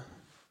just to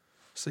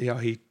see how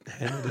he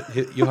handled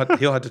it. He'll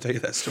have to tell you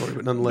that story,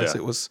 but nonetheless,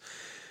 Yeah.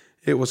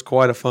 it was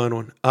quite a fun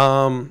one.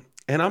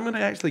 And I'm going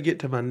to actually get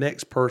to my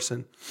next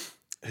person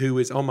who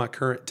is on my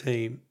current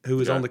team,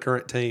 on the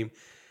current team,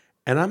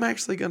 and I'm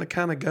actually going to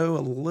kind of go a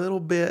little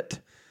bit.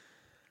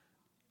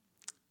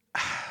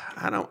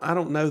 I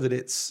don't know that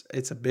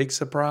it's a big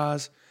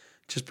surprise,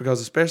 just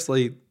because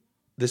especially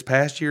this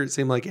past year it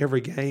seemed like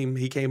every game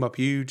he came up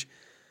huge,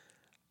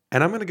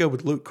 and I'm going to go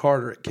with Luke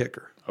Carter at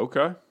kicker.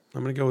 Okay.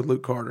 I'm going to go with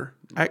Luke Carter.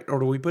 Or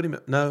do we put him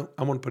at – no,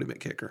 I'm going to put him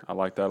at kicker. I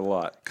like that a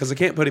lot. Because I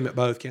can't put him at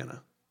both, can I?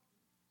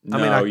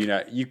 No,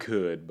 you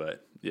could,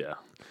 but yeah.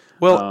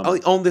 Well,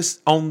 on this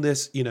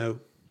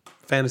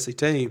fantasy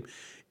team,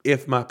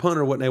 if my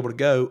punter wasn't able to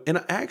go –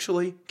 and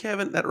actually,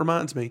 Kevin, that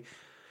reminds me,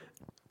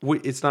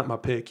 it's not my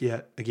pick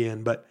yet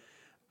again, but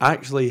I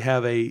actually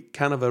have a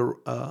kind of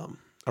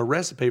a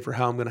recipe for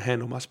how I'm going to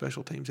handle my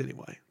special teams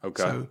anyway.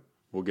 Okay. So,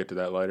 we'll get to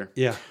that later.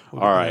 Yeah. All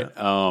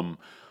right.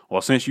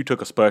 Well, since you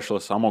took a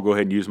specialist, I'm going to go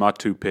ahead and use my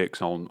two picks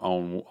on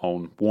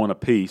one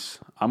apiece.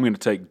 I'm going to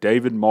take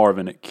David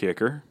Marvin at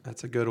kicker.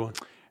 That's a good one.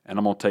 And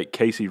I'm going to take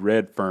Casey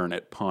Redfern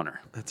at punter.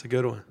 That's a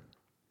good one.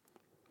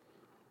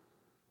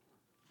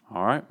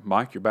 All right,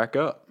 Mike, you're back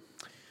up.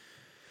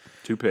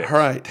 Two picks. All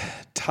right.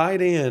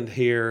 Tight end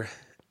here.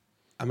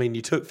 I mean,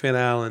 you took Finn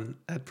Allen.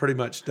 That pretty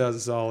much does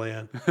us all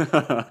in.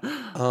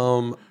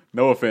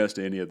 No offense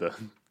to any of the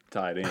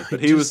tight ends, but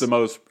he was the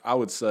most, I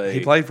would say. He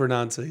played for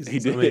 9 seasons. He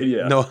did,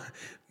 yeah.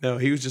 No,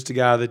 he was just a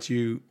guy that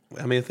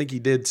I think he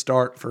did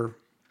start for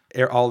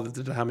all of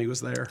the time he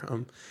was there.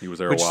 He was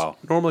there a while.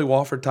 Normally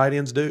Wofford tight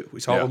ends do. We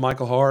saw it with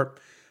Michael Hart.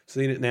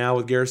 Seen it now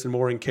with Garrison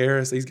Moore and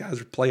Karras. These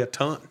guys play a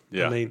ton.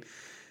 Yeah. I mean,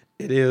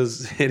 it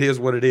is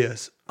what it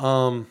is.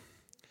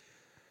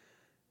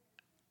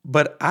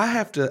 But I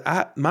have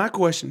to. My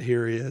question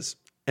here is,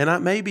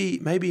 and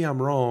maybe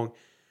I'm wrong.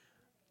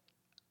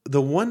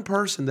 The one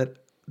person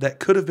that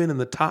could have been in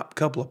the top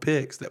couple of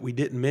picks that we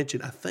didn't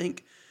mention, I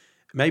think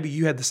maybe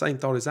you had the same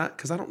thought as I,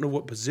 because I don't know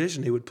what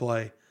position he would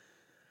play.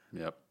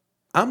 Yep.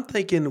 I'm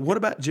thinking, what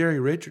about Jerry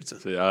Richardson?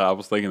 See, I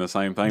was thinking the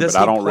same thing, Does but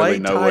I he don't really play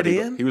know what tight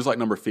end? he was like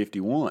number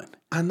 51.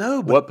 I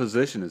know, but What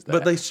position is that?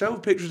 but they show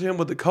pictures of him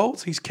with the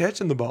Colts. He's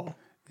catching the ball.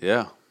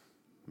 Yeah.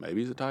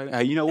 Maybe he's a tight end.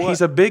 Hey, you know what?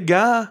 He's a big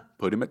guy.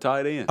 Put him at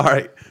tight end. All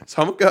right,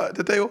 so I'm going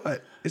to tell you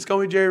what. It's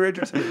going to be Jerry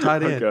Richardson at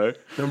tight end, Okay.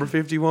 number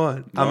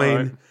 51. All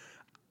right.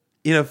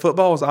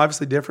 Football was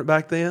obviously different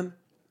back then,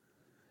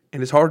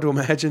 and it's hard to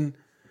imagine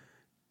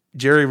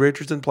Jerry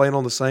Richardson playing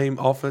on the same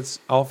offense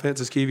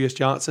as Kevius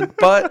Johnson,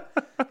 but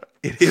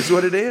it is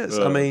what it is.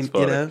 Oh, that's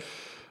funny.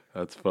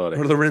 That's funny.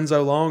 Or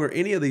Lorenzo Long or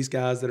any of these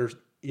guys that are,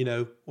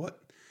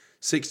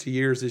 60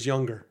 years is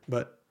younger,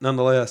 but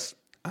nonetheless,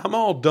 I'm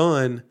all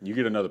done You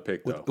get another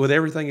pick, though. with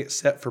everything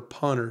except for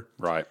punter.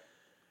 Right.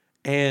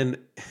 And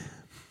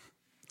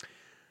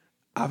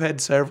I've had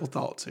several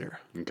thoughts here.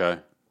 Okay.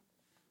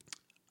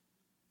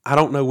 I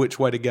don't know which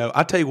way to go.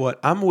 I tell you what,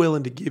 I'm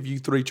willing to give you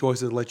 3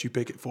 choices and let you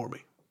pick it for me.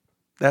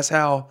 That's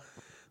how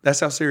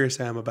serious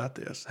I am about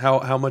this.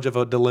 How much of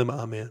a dilemma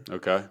I'm in.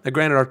 Okay. Now,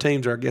 granted, our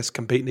teams are, I guess,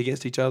 competing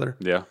against each other.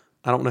 Yeah.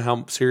 I don't know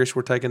how serious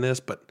we're taking this,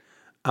 but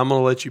I'm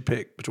going to let you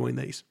pick between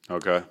these.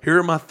 Okay. Here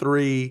are my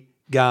 3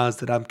 guys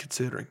that I'm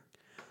considering.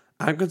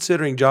 I'm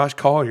considering Josh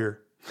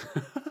Collier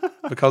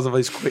because of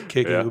his quick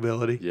kicking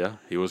ability. Yeah,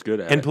 he was good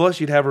at And it. plus,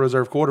 you'd have a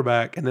reserve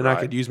quarterback, and then I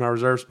Right. could use my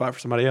reserve spot for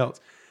somebody else.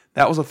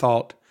 That was a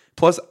thought.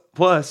 Plus,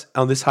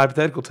 on this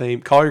hypothetical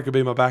team, Collier could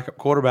be my backup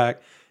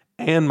quarterback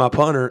and my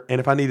punter. And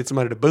if I needed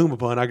somebody to boom a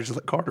punt, I could just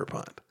let Carter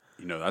punt.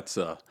 That's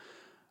a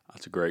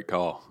great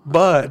call.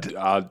 But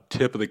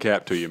Tip of the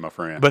cap to you, my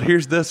friend. But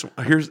here's this.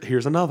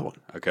 Here's another one.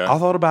 Okay. I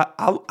thought about.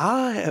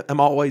 I am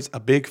always a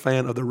big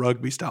fan of the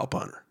rugby style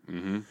punter.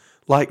 Mm-hmm.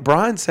 Like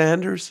Brian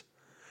Sanders.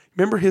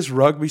 Remember his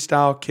rugby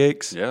style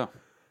kicks? Yeah,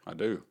 I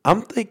do.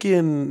 I'm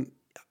thinking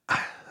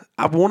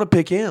I want to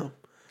pick him.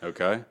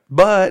 Okay.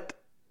 But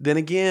then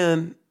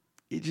again,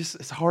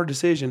 it's a hard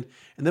decision.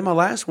 And then my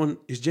last one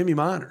is Jimmy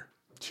Minor.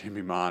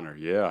 Jimmy Minor,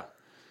 yeah.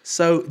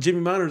 So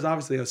Jimmy Minor is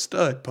obviously a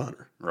stud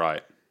punter.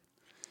 Right.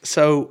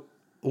 So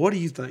what are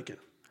you thinking?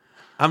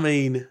 I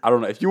mean, I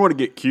don't know. If you want to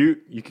get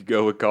cute, you could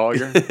go with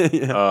Collier.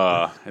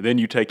 And then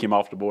you take him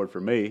off the board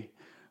for me.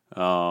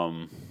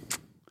 I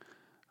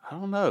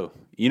don't know.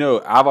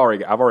 I've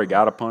already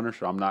got a punter,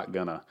 so I'm not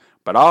gonna.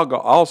 But I'll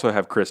also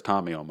have Chris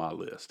Tommy on my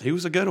list. he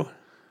was a good one.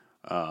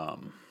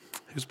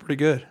 He was pretty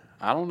good.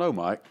 I don't know,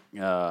 Mike.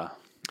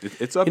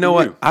 It's up to you. You know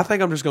what? I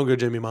think I'm just going to go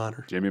Jimmy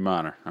Minor. Jimmy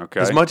Minor. Okay.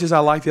 As much as I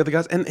like the other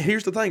guys. And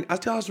here's the thing. I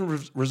still have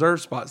some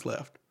reserve spots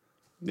left.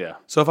 Yeah.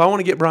 So if I want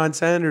to get Brian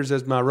Sanders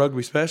as my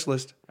rugby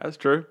specialist, That's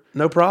true.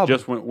 no problem.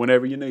 Just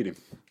whenever you need him.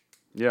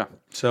 Yeah.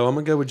 So I'm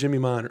going to go with Jimmy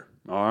Minor.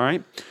 All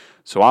right.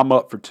 So I'm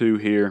up for 2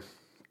 here.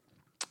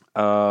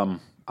 I'm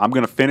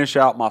going to finish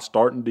out my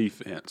starting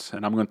defense,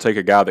 and I'm going to take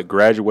a guy that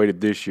graduated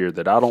this year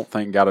that I don't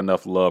think got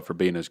enough love for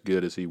being as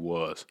good as he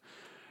was.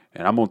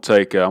 And I'm going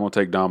to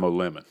take Damo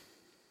Lemon.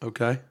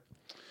 Okay.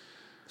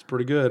 That's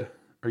pretty good.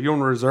 Are you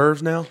on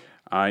reserves now?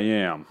 I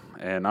am.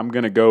 And I'm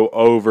going to go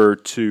over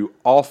to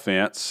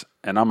offense,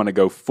 and I'm going to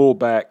go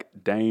fullback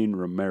Dane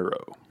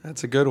Romero.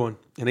 That's a good one.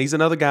 And he's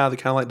another guy that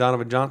kind of like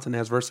Donovan Johnson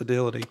has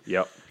versatility.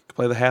 Yep. Can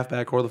play the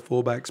halfback or the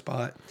fullback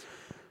spot.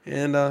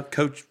 And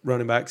coach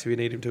running backs if you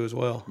need him to as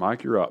well.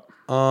 Mike, you're up.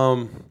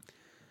 I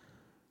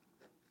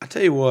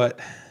tell you what,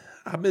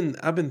 I've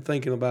been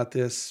thinking about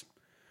this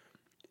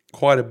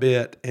quite a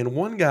bit, and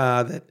one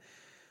guy that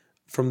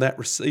from that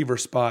receiver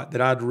spot that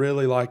I'd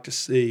really like to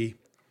see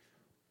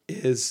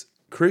is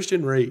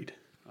Christian Reed.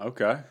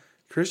 Okay.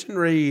 Christian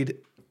Reed,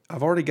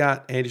 I've already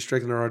got Andy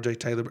Strickland or R.J.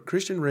 Taylor, but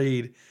Christian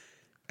Reed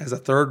as a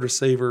third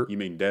receiver. You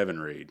mean Devin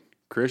Reed.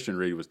 Christian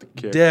Reed was the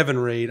kicker. Devin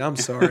Reed, I'm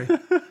sorry.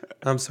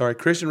 I'm sorry.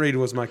 Christian Reed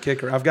was my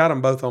kicker. I've got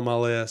them both on my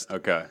list.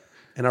 Okay.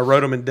 And I wrote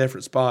them in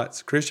different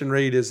spots. Christian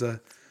Reed is a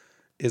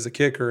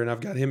kicker, and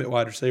I've got him at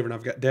wide receiver, and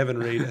I've got Devin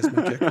Reed as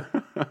my kicker.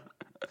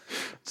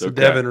 So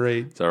okay. Devin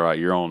Reed. It's all right.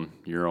 You're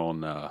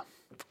on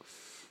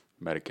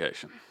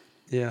medication.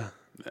 Yeah.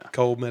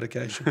 Cold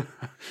medication. All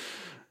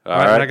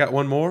right. right. And I got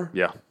one more?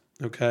 Yeah.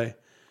 Okay.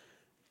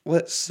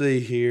 Let's see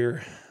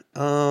here.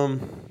 You know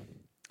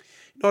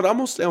what? I'm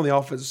going to stay on the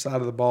offensive side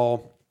of the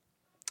ball.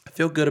 I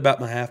feel good about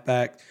my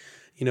halfback.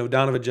 You know,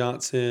 Donovan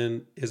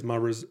Johnson is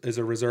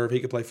a reserve. He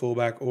could play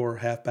fullback or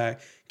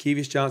halfback.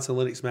 Kevius Johnson,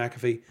 Lennox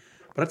McAfee.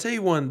 But I tell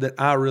you one that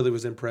I really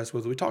was impressed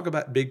with. We talk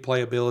about big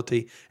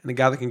playability and a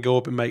guy that can go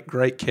up and make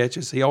great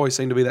catches. He always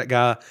seemed to be that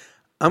guy.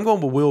 I'm going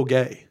with Will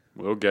Gay.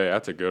 Will Gay,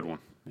 that's a good one.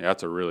 Yeah,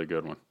 that's a really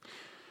good one.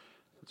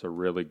 That's a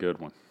really good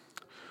one.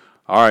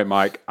 All right,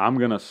 Mike, I'm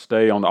going to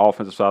stay on the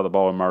offensive side of the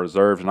ball in my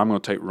reserves, and I'm going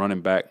to take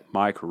running back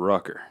Mike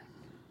Rucker.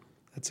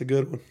 That's a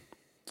good one.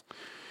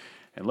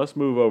 And let's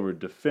move over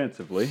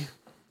defensively.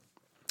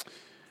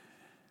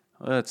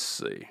 Let's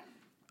see.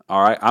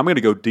 All right, I'm going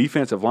to go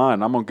defensive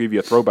line. I'm going to give you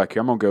a throwback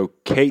here. I'm going to go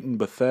Caton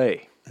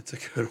Bethea. That's a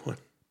good one.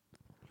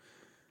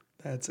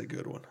 That's a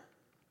good one.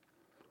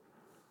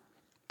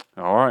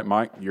 All right,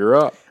 Mike, you're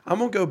up. I'm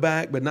going to go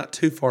back, but not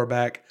too far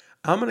back.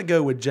 I'm going to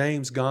go with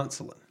James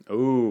Gonsolin.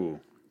 Ooh,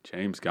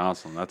 James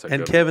Gonsolin. That's a good one.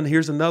 And Kevin,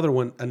 here's another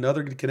one,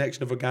 another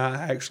connection of a guy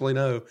I actually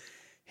know.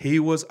 He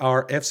was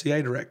our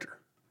FCA director.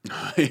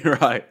 You're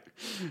right.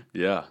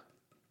 Yeah.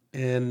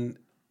 And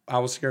I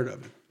was scared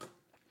of him.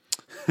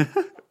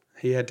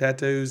 He had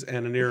tattoos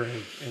and an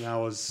earring, and I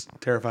was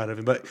terrified of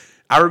him. But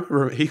I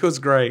remember he was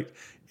great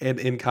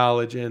in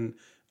college, and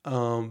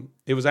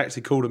it was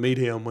actually cool to meet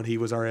him when he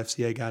was our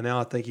FCA guy. Now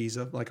I think he's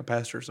like a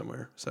pastor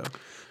somewhere. So,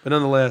 but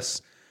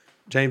nonetheless,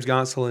 James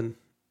Gonsolin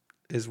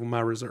is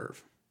my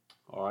reserve.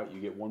 All right, you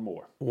get one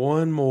more.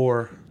 One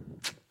more.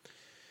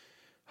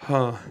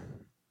 Huh.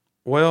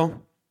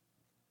 Well,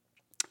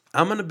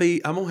 I'm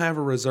gonna have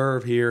a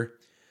reserve here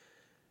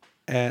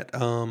at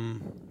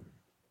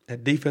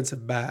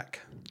defensive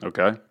back.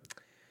 Okay.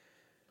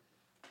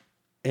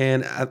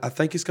 And I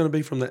think it's going to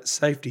be from that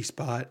safety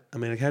spot. I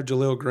mean, I have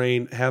Jaleel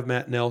Green, have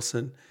Matt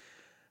Nelson,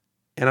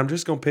 and I'm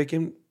just going to pick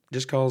him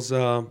just because,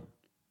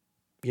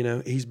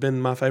 he's been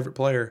my favorite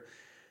player.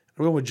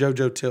 I'm going with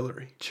JoJo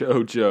Tillery.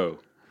 JoJo.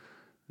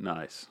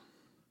 Nice.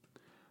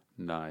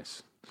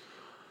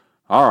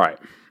 All right.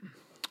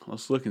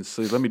 Let's look and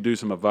see. Let me do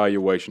some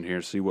evaluation here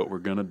and see what we're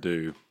going to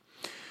do.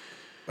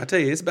 I tell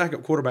you, it's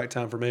backup quarterback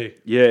time for me.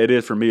 Yeah, it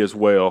is for me as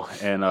well.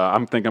 And I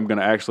think I'm going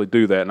to actually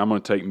do that, and I'm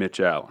going to take Mitch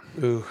Allen.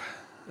 Ooh,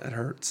 that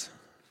hurts.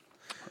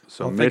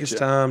 So I think it's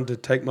time to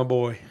take my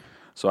boy.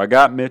 So I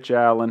got Mitch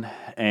Allen,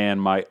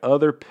 and my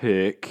other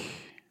pick,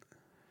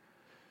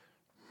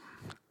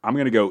 I'm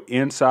going to go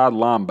inside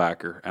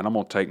linebacker, and I'm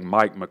going to take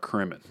Mike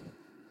McCrimmon.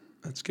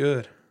 That's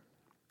good.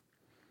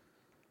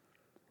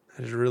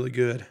 That is really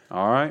good.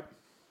 All right.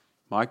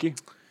 Mikey?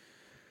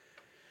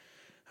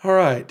 All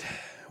right.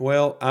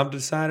 Well, I've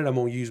decided I'm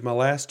going to use my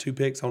last two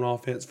picks on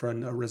offense for a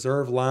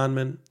reserve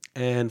lineman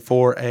and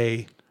for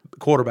a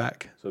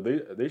quarterback. So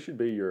these should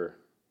be your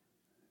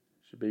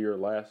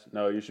last.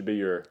 No, you should be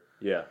your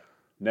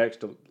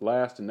next to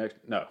last and next.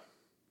 No,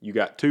 you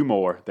got two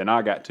more. Then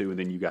I got two, and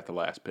then you got the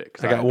last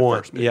pick. I got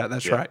one. Yeah,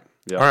 that's right.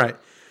 Yeah. All right.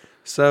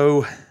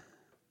 So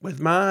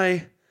with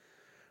my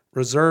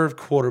reserve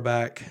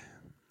quarterback,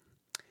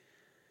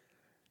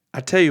 I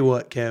tell you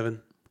what,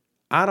 Kevin,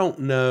 I don't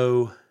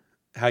know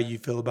how you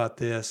feel about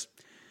this,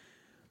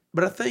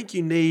 but I think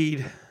you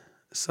need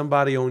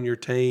somebody on your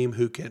team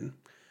who can,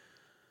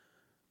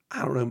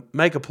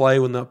 make a play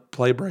when the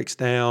play breaks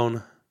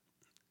down.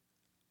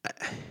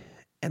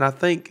 And I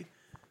think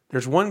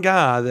there's one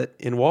guy that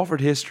in Wofford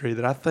history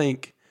that I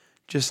think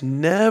just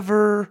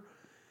never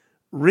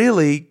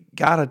really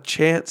got a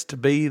chance to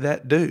be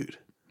that dude.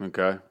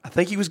 Okay. I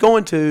think he was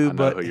going to,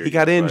 but he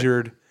got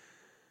injured.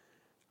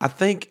 I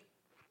think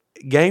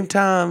game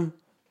time,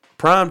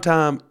 prime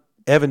time,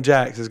 Evan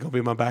Jackson is going to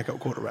be my backup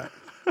quarterback.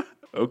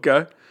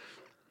 Okay.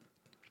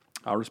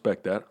 I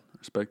respect that.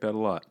 Respect that a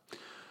lot.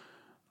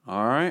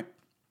 All right.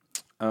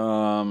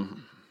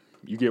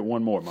 You get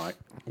one more, Mike.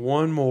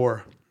 One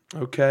more.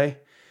 Okay.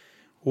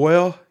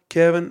 Well,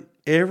 Kevin,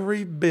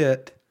 every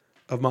bit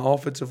of my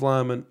offensive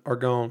linemen are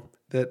gone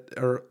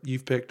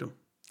you've picked them.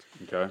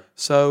 Okay.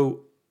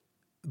 So,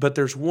 but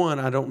there's one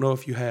I don't know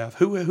if you have.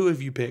 Who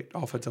have you picked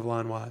offensive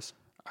line wise?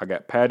 I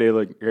got Pat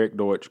Illig, Eric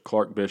Deutsch,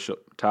 Clark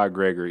Bishop, Ty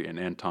Gregory, and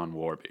Anton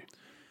Warby.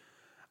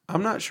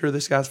 I'm not sure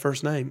this guy's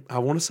first name. I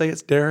want to say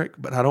it's Derek,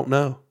 but I don't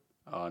know.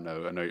 No, I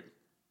know.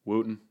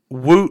 Wooten.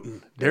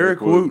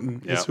 Derek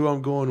Wooten Yeah. is who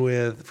I'm going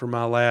with for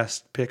my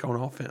last pick on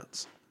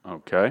offense.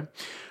 Okay.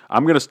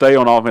 I'm going to stay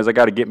on offense. I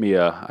got to get me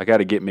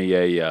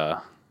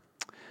a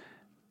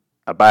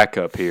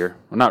backup here.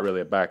 Well, not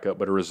really a backup,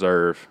 but a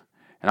reserve.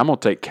 And I'm going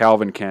to take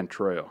Calvin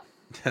Cantrell.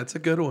 That's a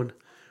good one.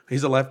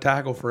 He's a left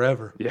tackle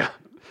forever. Yeah.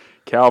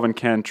 Calvin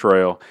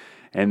Cantrell.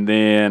 And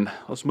then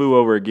let's move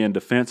over again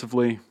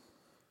defensively.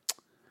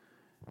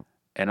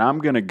 And I'm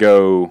going to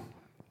go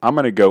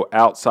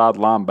outside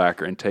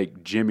linebacker and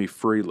take Jimmy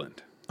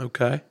Freeland.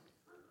 Okay.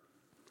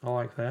 I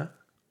like that.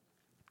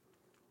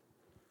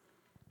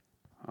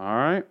 All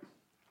right.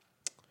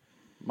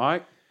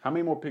 Mike, how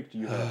many more picks do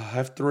you I have?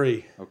 have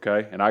 3.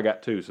 Okay, and I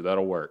got 2, so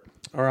that'll work.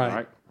 All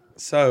right.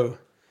 So,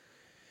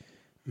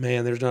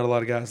 man, there's not a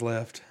lot of guys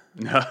left.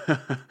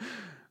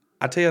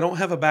 I tell you, I don't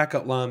have a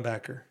backup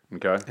linebacker.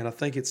 Okay. And I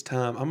think it's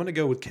time. I'm going to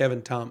go with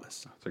Kevin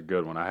Thomas. That's a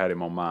good one. I had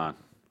him on mine.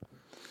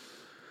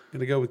 I'm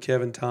going to go with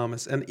Kevin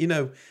Thomas. And,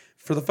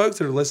 for the folks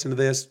that are listening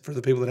to this, for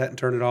the people that hadn't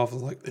turned it off,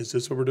 like, is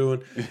this what we're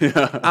doing?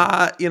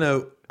 Yeah.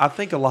 I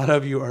think a lot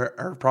of you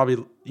are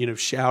probably,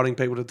 shouting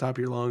people to the top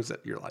of your lungs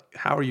that you're like,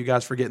 how are you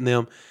guys forgetting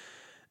them?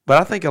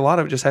 But I think a lot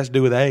of it just has to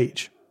do with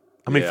age.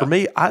 I mean, for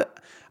me,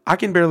 I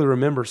can barely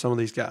remember some of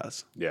these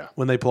guys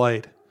when they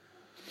played.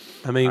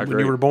 I mean, when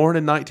you were born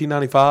in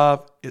 1995,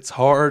 it's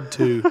hard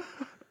to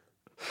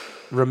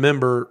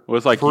remember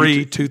it's like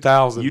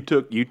pre-2000.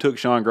 You took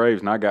Sean Graves,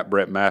 and I got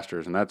Brett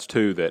Masters, and that's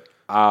 2 that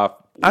I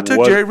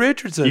took Jerry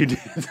Richardson. You did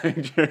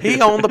take Jerry. He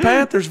owned the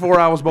Panthers before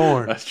I was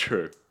born. That's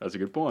true. That's a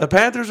good point. The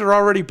Panthers are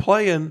already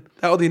playing.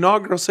 That was the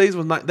inaugural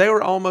season. They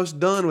were almost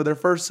done with their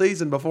first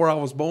season before I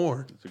was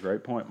born. That's a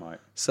great point, Mike.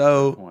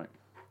 So,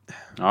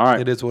 all right,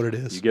 it is what it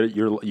is.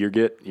 You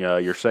get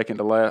your second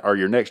to last or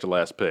your next to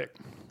last pick.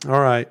 All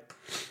right.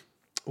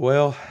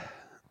 Well,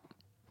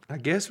 I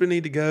guess we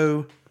need to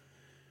go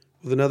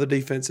with another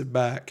defensive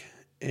back,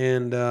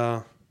 and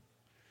I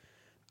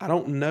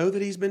don't know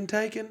that he's been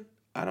taken.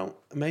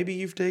 Maybe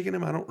you've taken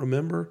him. I don't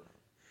remember.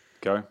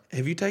 Okay.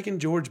 Have you taken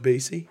George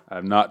Beasley? I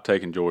have not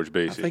taken George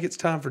Beasley. I think it's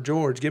time for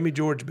George. Give me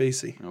George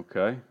Beasley.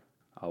 Okay.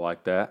 I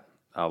like that.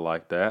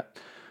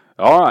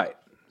 All right.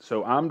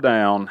 So I'm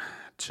down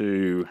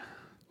to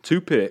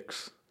 2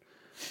 picks.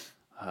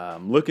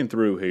 I'm looking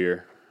through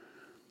here.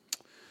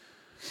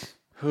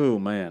 Oh,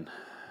 man.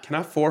 Can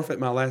I forfeit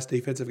my last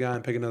defensive guy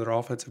and pick another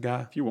offensive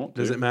guy? If you want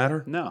to. Does it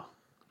matter? No.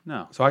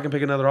 So I can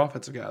pick another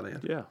offensive guy then?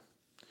 Yeah.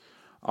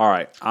 All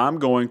right. I'm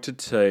going to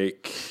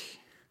take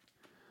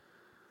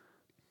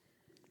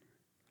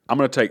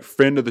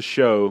friend of the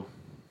show,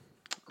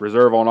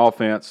 reserve on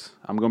offense.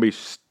 I'm going to be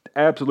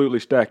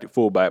absolutely stacked at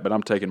fullback, but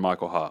I'm taking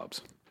Michael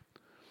Hobbs.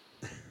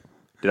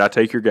 Did I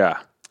take your guy?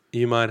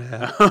 You might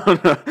have.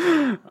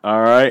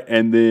 All right.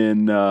 And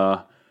then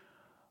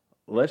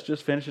let's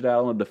just finish it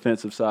out on the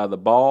defensive side of the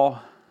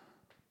ball.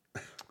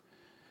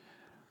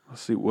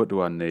 Let's see. What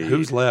do I need?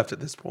 Who's left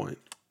at this point?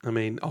 I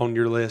mean, on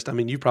your list. I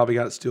mean, you probably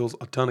got still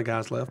a ton of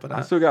guys left, but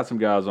I still got some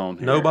guys on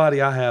here.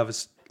 Nobody I have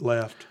is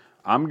left.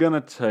 I'm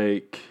gonna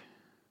take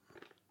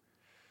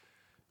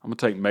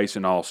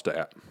Mason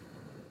Allstat.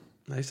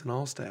 Mason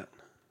Allstat.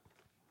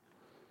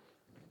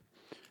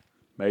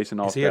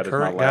 Is he a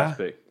current guy?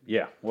 Pick.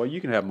 Yeah. Well, you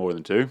can have more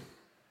than 2.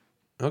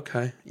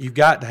 Okay. You've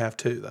got to have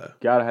 2 though.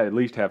 Got to at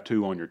least have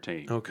 2 on your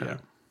team. Okay. Yeah.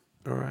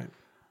 All right.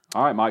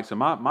 All right, Mike. So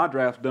my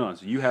draft's done.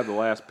 So you have the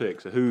last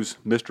pick. So who's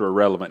Mr.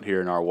 Irrelevant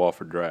here in our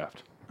Wofford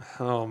draft?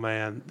 Oh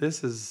man,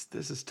 this is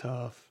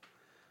tough.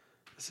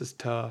 This is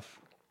tough.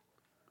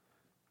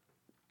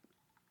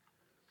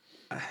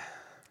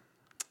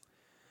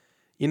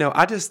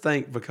 I just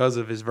think because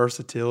of his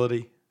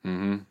versatility,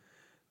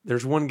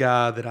 there's one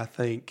guy that I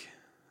think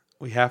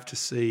we have to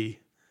see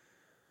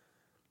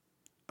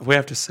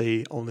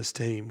on this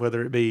team,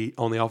 whether it be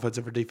on the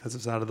offensive or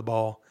defensive side of the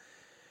ball.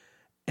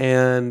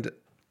 And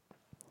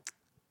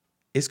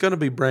it's going to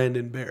be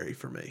Brandon Berry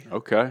for me.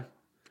 Okay.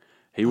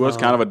 He was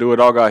kind of a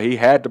do-it-all guy. He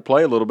had to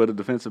play a little bit of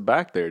defensive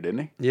back there, didn't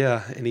he?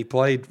 Yeah, and he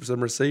played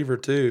some receiver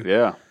too.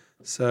 Yeah.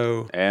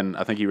 So. And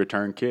I think he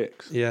returned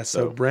kicks. Yeah,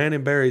 so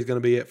Brandon Berry is going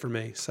to be it for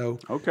me. So.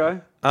 Okay.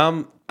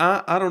 I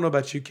don't know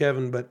about you,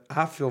 Kevin, but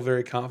I feel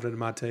very confident in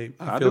my team.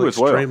 I feel do as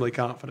extremely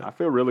confident. I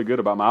feel really good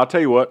about I'll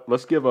tell you what.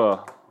 Let's give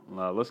a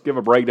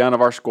breakdown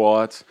of our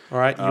squads. All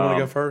right, you want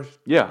to go first?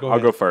 Yeah, I'll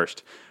go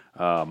first.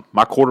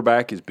 My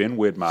quarterback is Ben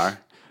Widmeyer.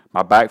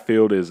 My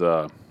backfield is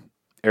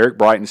Eric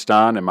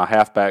Breitenstein, and my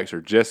halfbacks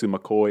are Jesse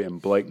McCoy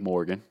and Blake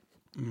Morgan.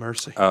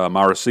 Mercy.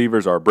 My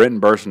receivers are Brenton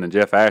Burson and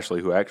Jeff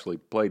Ashley, who actually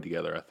played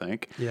together, I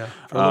think. Yeah.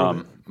 For a little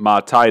bit.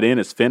 My tight end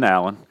is Finn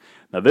Allen.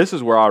 Now, this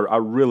is where I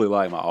really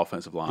like my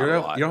offensive line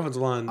a lot. Your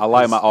offensive line I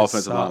like my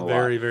offensive line a lot.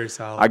 Very, very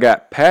solid. I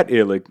got Pat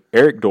Illig,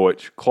 Eric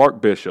Deutsch, Clark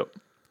Bishop,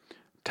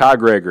 Ty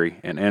Gregory,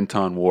 and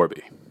Anton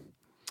Warby.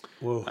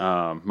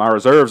 Whoa. My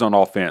reserves on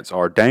offense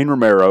are Dane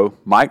Romero,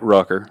 Mike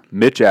Rucker,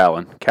 Mitch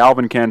Allen,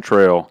 Calvin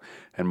Cantrell,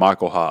 and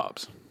Michael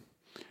Hobbs.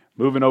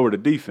 Moving over to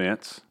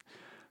defense,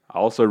 I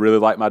also really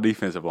like my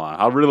defensive line.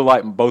 I really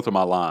like both of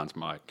my lines,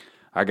 Mike.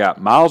 I got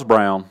Miles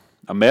Brown,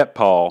 Ahmet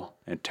Paul,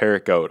 and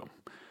Tarek Odom.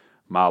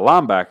 My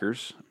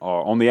linebackers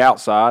are on the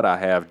outside, I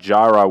have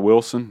Jairi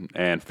Wilson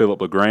and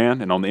Philip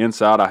LeGrand, and on the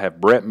inside, I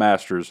have Brett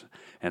Masters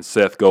and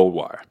Seth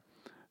Goldwire.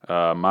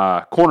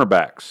 My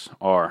cornerbacks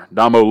are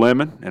Damo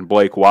Lemon and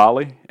Blake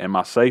Wiley, and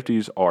my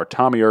safeties are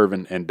Tommy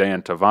Irvin and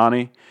Dan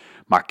Tavani.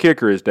 My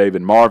kicker is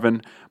David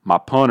Marvin. My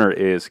punter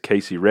is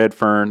Casey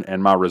Redfern,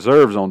 and my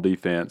reserves on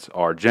defense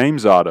are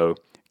James Otto,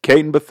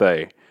 Caden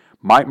Bethea,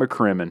 Mike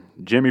McCrimmon,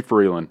 Jimmy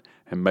Freeland,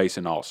 and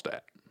Mason Allstat.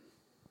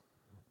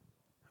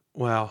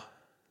 Wow.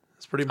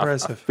 That's pretty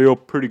impressive. I feel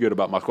pretty good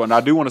about my squad. And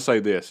I do want to say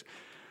this.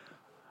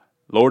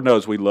 Lord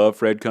knows we love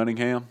Fred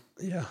Cunningham.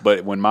 Yeah.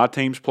 But when my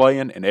team's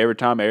playing and every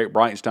time Eric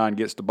Breitenstein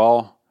gets the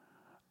ball,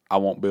 I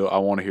want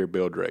to hear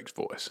Bill Drake's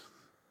voice.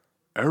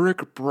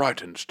 Eric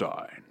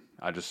Breitenstein.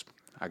 I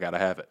got to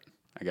have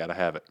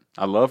it.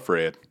 I love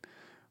Fred,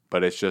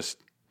 but it's just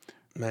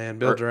Man,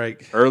 Bill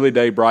Drake. Early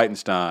day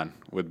Breitenstein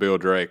with Bill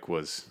Drake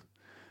was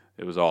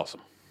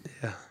awesome.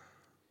 Yeah.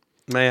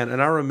 Man,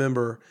 and I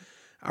remember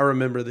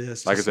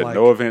this. Like I said,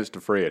 no offense to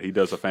Fred. He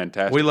does a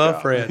fantastic We love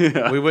job. Fred.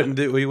 Yeah. We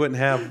wouldn't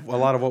have a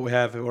lot of what we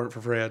have if it weren't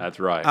for Fred. That's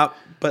right.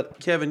 But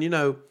Kevin,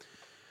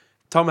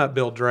 talking about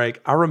Bill Drake,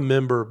 I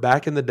remember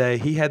back in the day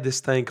he had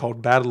this thing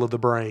called Battle of the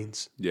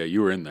Brains. Yeah,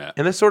 you were in that.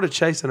 And that's sort of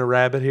chasing a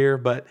rabbit here,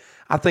 but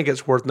I think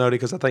it's worth noting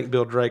because I think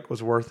Bill Drake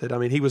was worth it. I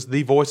mean, he was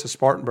the voice of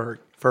Spartanburg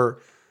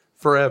for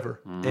forever.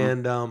 Mm-hmm.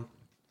 And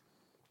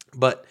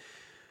but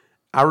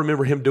I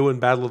remember him doing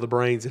Battle of the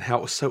Brains and how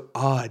it was so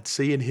odd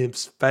seeing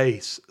his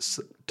face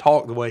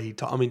talk the way he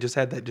talked. I mean, just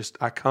had that just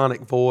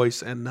iconic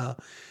voice. And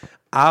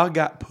I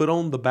got put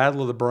on the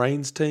Battle of the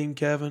Brains team,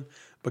 Kevin,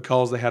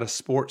 because they had a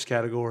sports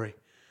category.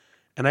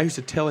 And I used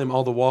to tell him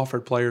all the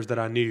Wofford players that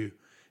I knew,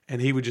 and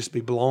he would just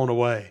be blown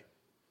away.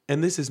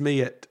 And this is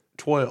me at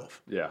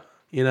 12. Yeah.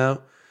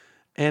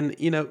 And,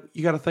 you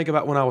got to think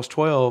about when I was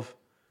 12.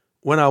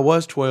 When I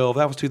was 12,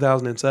 that was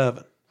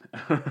 2007.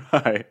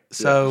 Right.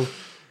 So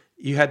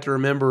you had to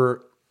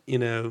remember,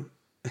 kind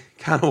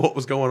of what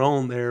was going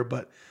on there.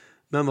 But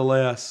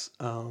nonetheless,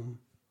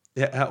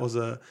 it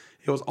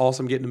was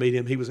awesome getting to meet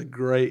him. He was a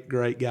great,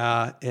 great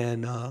guy.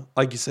 And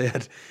like you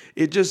said,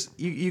 it just,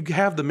 you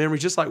have the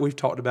memories, just like we've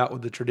talked about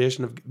with the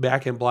tradition of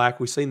Back in Black.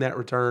 We've seen that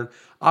return.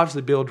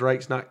 Obviously, Bill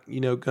Drake's not,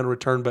 going to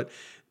return, but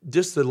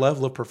just the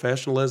level of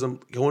professionalism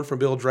going from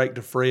Bill Drake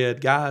to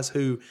Fred, guys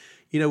who,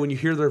 when you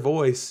hear their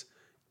voice,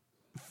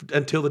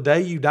 until the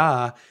day you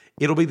die,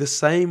 it'll be the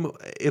same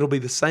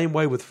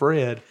way with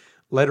Fred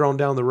later on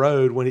down the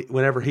road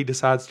whenever he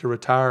decides to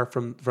retire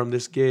from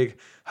this gig.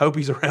 Hope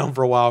he's around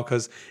for a while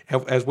because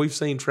as we've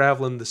seen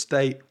traveling the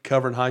state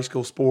covering high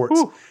school sports,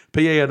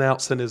 PA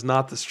announcing is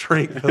not the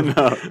strength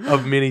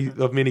of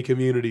many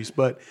communities.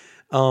 But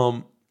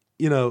it'll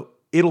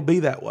be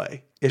that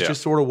way. It's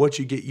just sort of what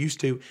you get used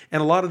to. And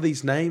a lot of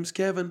these names,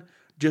 Kevin,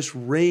 just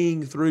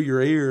ring through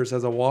your ears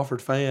as a Wofford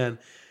fan.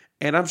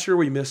 And I'm sure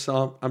we missed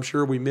some. I'm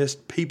sure we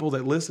missed people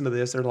that listen to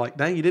this. They're like,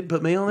 "Dang, you didn't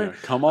put me on there." Yeah,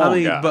 come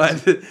on,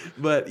 guys.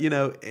 but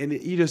and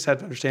you just have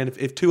to understand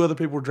if two other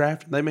people were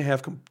drafted, they may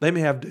have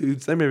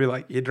dudes. They may be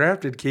like, "You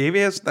drafted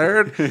Kevius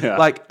third."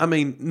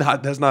 Yeah.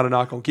 That's not a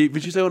knock on Keith,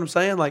 but you see what I'm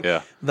saying?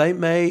 They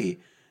may,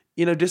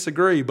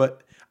 disagree.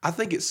 But I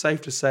think it's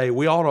safe to say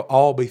we ought to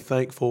all be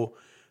thankful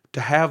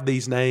to have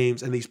these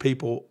names and these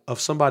people of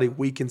somebody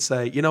we can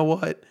say, you know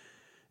what.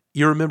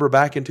 You remember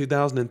back in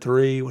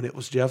 2003 when it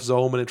was Jeff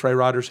Zolman and Trey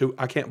Rogers, who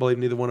I can't believe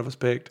neither one of us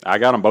picked. I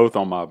got them both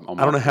on my board.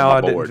 I don't know how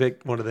I didn't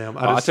pick one of them.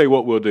 I'll tell you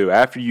what we'll do.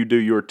 After you do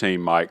your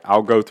team, Mike,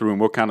 I'll go through and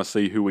we'll kind of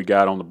see who we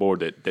got on the board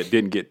that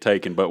didn't get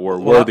taken but were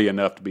worthy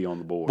enough to be on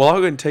the board. Well,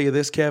 I'm going to tell you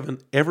this, Kevin.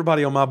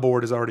 Everybody on my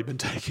board has already been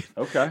taken.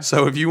 Okay.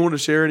 So if you want to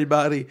share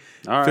anybody,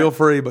 feel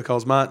free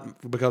because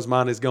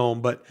mine is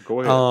gone. But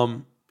go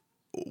ahead.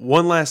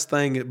 One last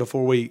thing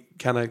before we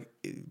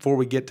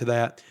get to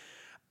that,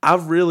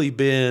 I've really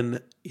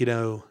been,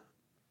 I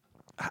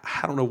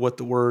don't know what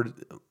the word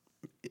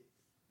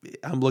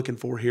I'm looking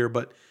for here,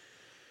 but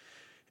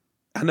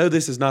I know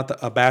this is not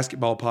a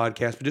basketball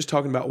podcast, but just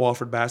talking about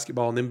Wofford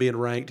basketball and them being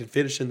ranked and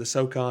finishing the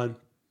SoCon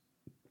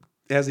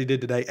as he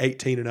did today,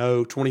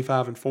 18-0,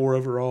 25-4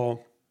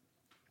 overall.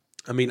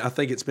 I mean, I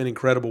think it's been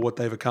incredible what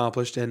they've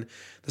accomplished, and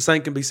the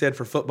same can be said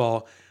for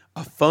football.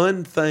 A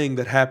fun thing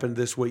that happened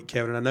this week,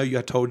 Kevin, and I know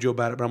I told you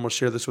about it, but I'm going to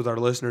share this with our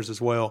listeners as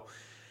well.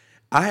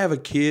 I have a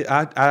kid.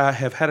 I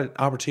have had an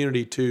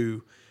opportunity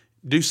to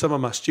do some of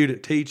my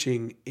student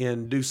teaching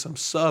and do some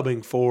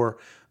subbing for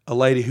a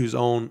lady who's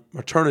on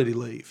maternity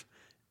leave.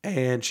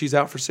 And she's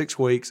out for 6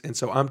 weeks, and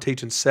so I'm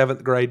teaching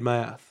 7th grade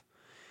math,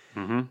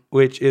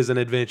 which is an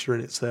adventure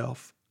in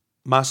itself.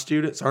 My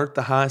students aren't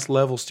the highest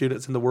level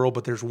students in the world,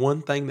 but there's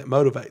one thing that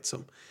motivates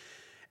them.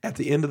 At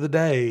the end of the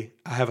day,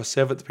 I have a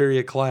 7th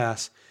period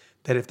class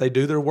that if they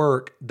do their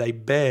work, they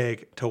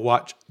beg to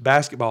watch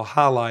basketball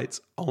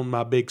highlights on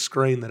my big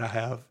screen that I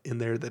have in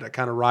there that I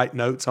kind of write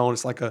notes on.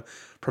 It's like a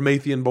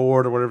Promethean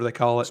board or whatever they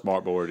call it.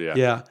 Smart board, yeah.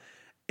 Yeah.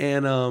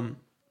 And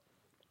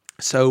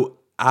so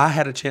I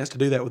had a chance to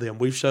do that with them.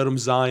 We've showed them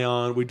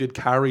Zion. We did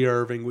Kyrie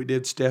Irving. We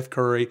did Steph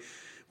Curry.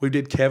 We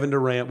did Kevin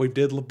Durant. We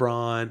did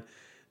LeBron.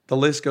 The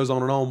list goes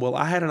on and on. Well,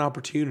 I had an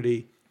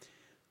opportunity.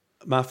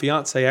 My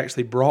fiance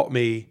actually brought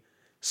me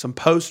some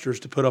posters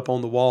to put up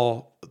on the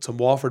wall, some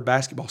Wofford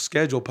basketball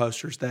schedule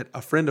posters that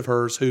a friend of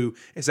hers, who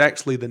is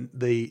actually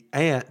the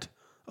aunt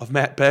of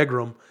Matt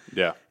Pegram,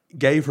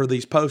 gave her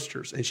these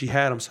posters, and she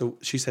had them. So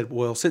she said,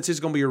 well, since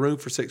it's going to be your room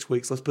for 6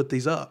 weeks, let's put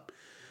these up.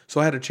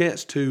 So I had a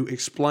chance to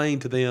explain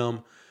to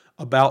them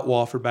about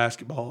Wofford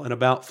basketball and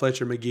about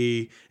Fletcher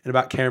McGee and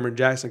about Cameron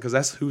Jackson, because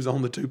that's who's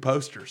on the 2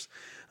 posters.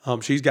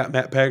 She's got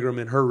Matt Pegram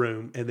in her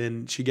room, and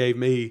then she gave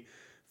me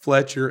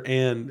Fletcher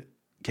and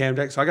Cam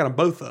Jackson. So I got them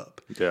both up.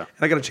 Yeah.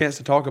 And I got a chance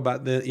to talk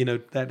about that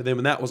to them,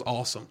 and that was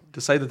awesome.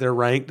 To say that they're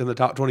ranked in the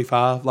top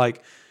 25,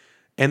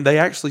 and they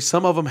actually,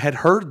 some of them had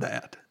heard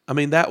that. I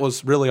mean, that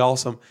was really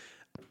awesome.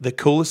 The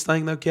coolest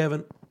thing, though,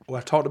 Kevin,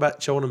 I talked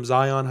about showing them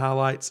Zion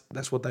highlights.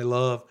 That's what they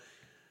love.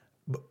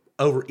 But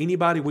over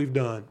anybody we've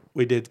done,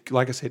 we did,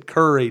 like I said,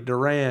 Curry,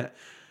 Durant,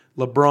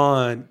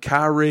 LeBron,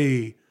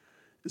 Kyrie,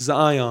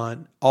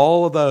 Zion,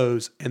 all of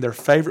those, and their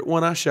favorite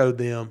one I showed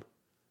them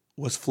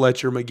was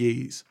Fletcher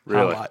McGee's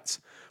highlights.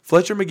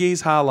 Fletcher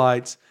McGee's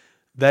highlights,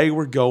 they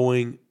were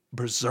going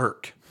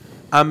berserk.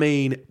 I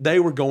mean, they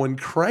were going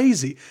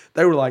crazy.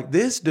 They were like,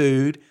 this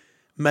dude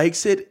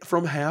makes it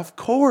from half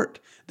court.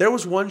 There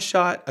was one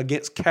shot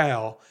against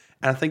Cal,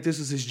 and I think this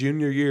was his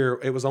junior year.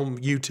 It was on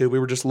YouTube. We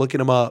were just looking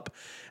him up.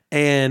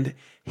 And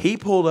he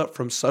pulled up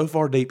from so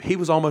far deep. He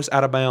was almost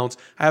out of bounds.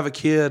 I have a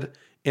kid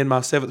in my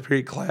 7th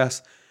period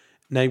class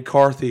named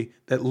Carthy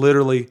that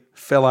literally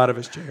fell out of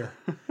his chair.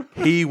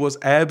 He was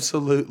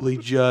absolutely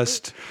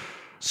just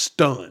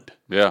stunned.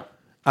 Yeah.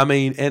 I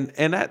mean,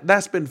 and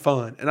that's been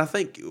fun. And I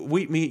think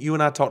you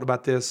and I talked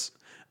about this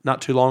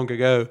not too long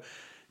ago.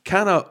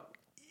 Kind of,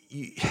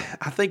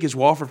 I think as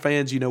Wofford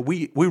fans,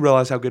 we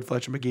realize how good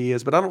Fletcher McGee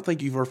is, but I don't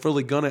think you are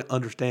fully going to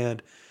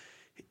understand,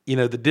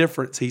 the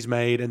difference he's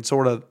made and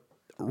sort of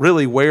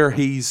really where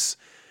he's,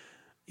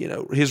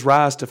 his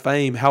rise to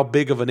fame, how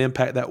big of an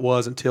impact that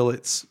was until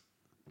it's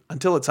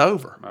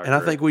over. And I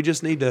think we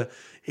just need to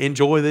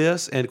enjoy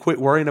this and quit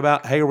worrying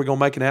about, hey, are we going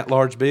to make an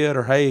at-large bid,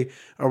 or hey,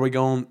 are we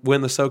going to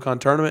win the SoCon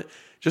tournament?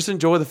 Just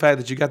enjoy the fact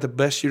that you got the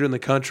best shooter in the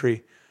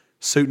country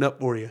suiting up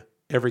for you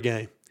every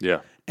game. Yeah.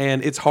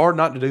 And it's hard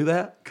not to do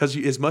that, because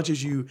as much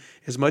as you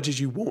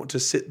want to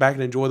sit back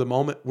and enjoy the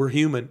moment, we're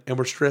human and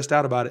we're stressed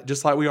out about it,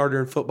 just like we are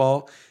during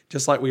football,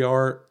 just like we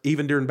are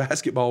even during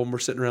basketball when we're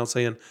sitting around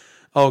saying,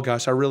 oh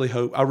gosh, I really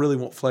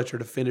want Fletcher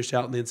to finish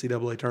out in the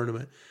NCAA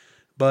tournament.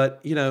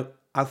 But,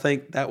 I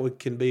think that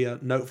can be a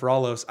note for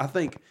all of us. I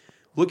think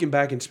looking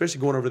back, and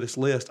especially going over this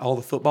list, all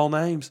the football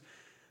names,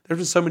 there's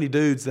been so many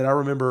dudes that I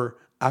remember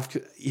that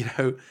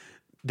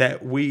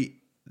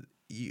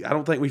I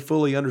don't think we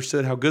fully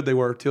understood how good they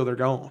were until they're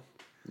gone.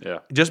 Yeah.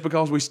 Just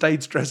because we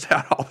stayed stressed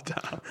out all the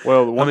time.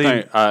 Well,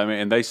 thing,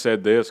 and they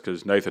said this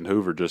because Nathan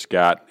Hoover just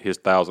got his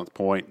 1,000th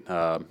point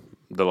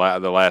the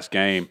last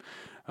game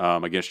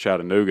against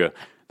Chattanooga.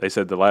 They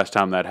said the last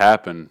time that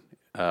happened,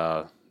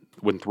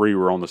 when 3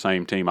 were on the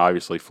same team,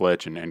 obviously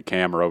Fletch and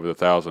Cam are over the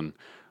 1,000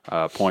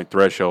 point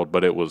threshold,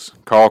 but it was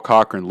Carl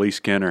Cochran, Lee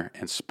Skinner,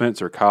 and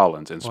Spencer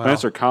Collins. And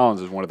Spencer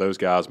Collins is one of those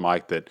guys,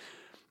 Mike, that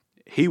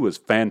he was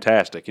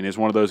fantastic, and is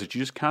one of those that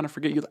you just kind of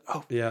forget. You're like,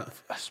 oh, yeah,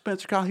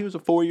 Spencer Collins, he was a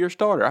 4-year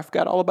starter. I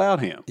forgot all about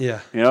him.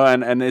 Yeah.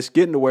 And it's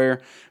getting to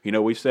where,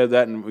 we said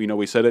that, and,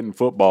 we said it in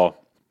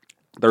football.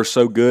 They're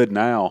so good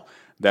now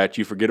that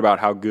you forget about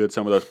how good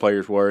some of those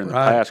players were in the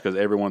past, because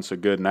everyone's so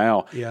good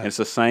now. Yeah. And it's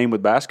the same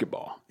with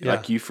basketball. Yeah.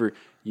 Like you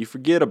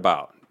forget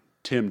about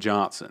Tim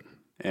Johnson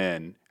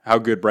and how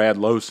good Brad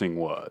Losing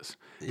was.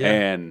 Yeah.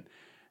 And,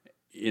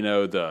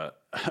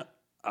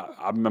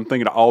 I'm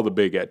thinking of all the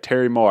big guys.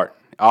 Terry Martin,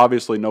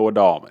 obviously Noah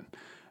Dahlman.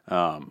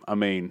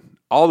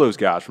 All those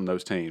guys from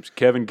those teams.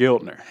 Kevin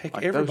Giltner.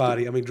 Heck,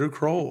 everybody. Drew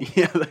Kroll.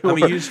 Yeah,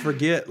 you just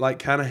forget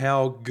kind of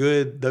how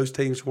good those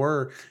teams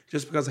were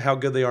just because of how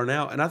good they are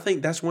now. And I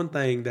think that's one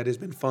thing that has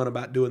been fun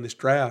about doing this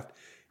draft.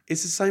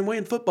 It's the same way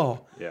in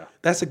football. Yeah.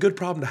 That's a good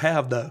problem to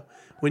have, though.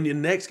 When your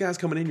next guy's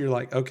coming in, you're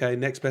like, okay,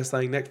 next best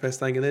thing.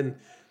 And then,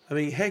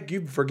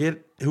 you forget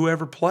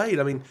whoever played.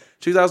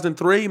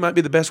 2003 might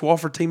be the best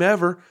Wofford team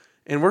ever,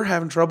 and we're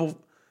having trouble.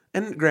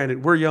 And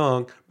granted, we're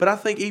young, but I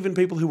think even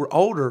people who were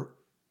older,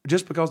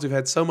 just because they've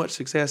had so much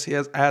success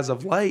as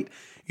of late,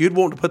 you'd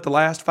want to put the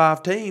last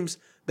 5 teams,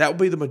 that would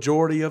be the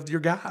majority of your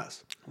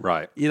guys.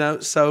 Right.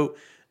 So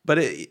But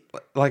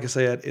like I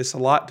said, it's a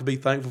lot to be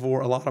thankful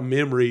for, a lot of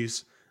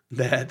memories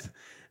that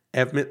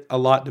have meant a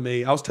lot to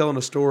me. I was telling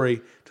a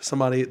story to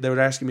somebody, they were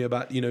asking me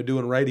about,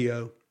 doing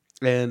radio.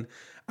 And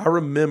I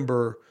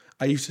remember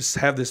I used to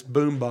have this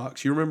boom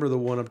box. You remember the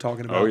one I'm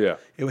talking about? Oh, yeah.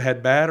 It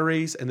had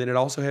batteries, and then it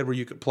also had where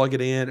you could plug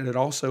it in, and it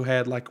also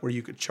had like where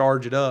you could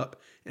charge it up.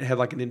 And it had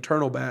like an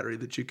internal battery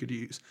that you could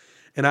use.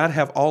 And I'd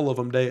have all of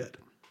them dead.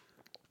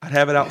 I'd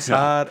have it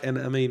outside, and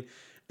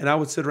I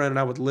would sit around and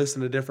I would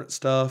listen to different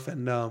stuff.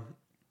 And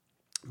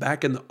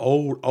back in the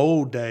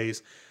old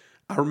days,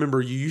 I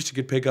remember you used to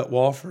could pick up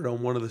Wofford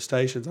on one of the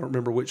stations. I don't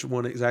remember which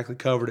one exactly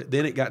covered it.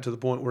 Then it got to the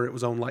point where it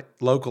was on like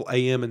local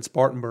AM in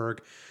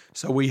Spartanburg.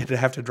 So we had to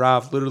have to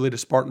drive literally to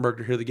Spartanburg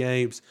to hear the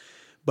games.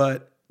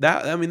 But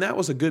that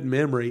was a good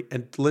memory.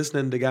 And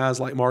listening to guys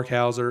like Mark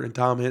Hauser and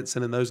Tom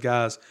Henson and those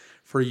guys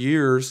for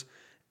years.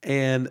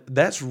 And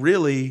that's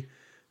really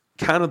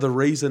kind of the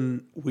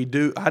reason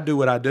I do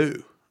what I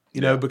do,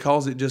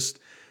 because it just,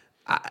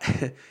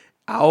 I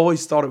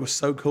always thought it was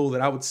so cool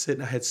that I would sit,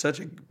 and I had such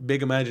a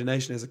big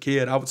imagination as a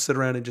kid. I would sit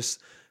around and just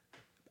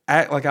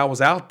act like I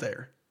was out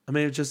there. I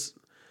mean, it just,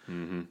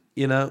 and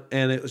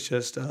it was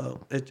just,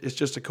 it's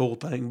just a cool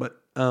thing.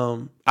 But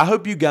I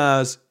hope you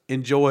guys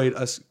enjoyed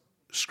us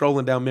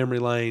scrolling down memory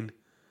lane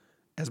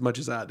as much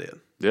as I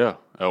did. Yeah.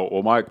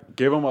 Well, Mike,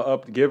 give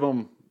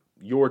them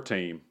your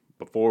team.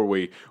 Before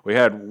we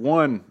had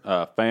one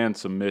fan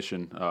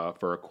submission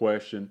for a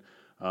question.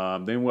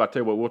 Then I'll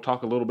tell you what, we'll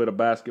talk a little bit of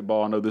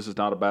basketball. I know this is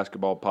not a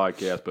basketball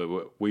podcast,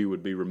 but we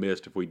would be remiss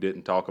if we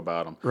didn't talk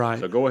about them.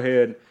 Right. So go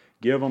ahead,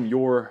 give them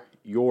your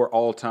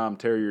all-time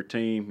Terrier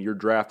team, your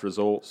draft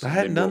results. I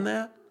hadn't done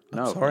that?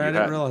 No. Sorry, I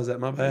didn't realize that.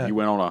 My bad. You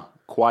went on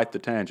quite the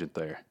tangent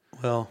there.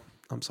 Well,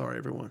 I'm sorry,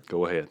 everyone.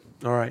 Go ahead.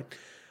 All right.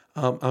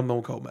 I'm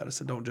on cold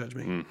medicine. Don't judge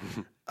me.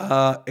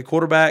 At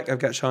quarterback, I've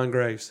got Sean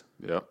Graves.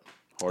 Yep.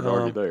 Hard to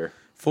argue there.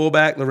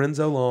 Fullback,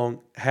 Lorenzo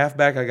Long.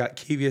 Halfback, I got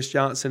Kevius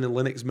Johnson and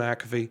Lennox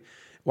McAfee.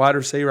 Wide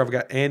receiver, I've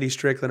got Andy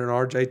Strickland and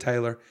R.J.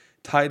 Taylor.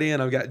 Tight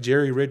end, I've got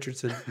Jerry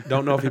Richardson.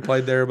 Don't know if he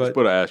played there, but Let's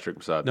put an asterisk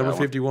beside number that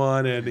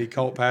 51, and he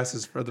caught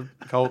passes for the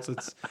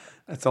Colts.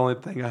 That's the only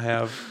thing I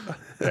have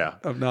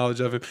of knowledge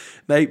of him.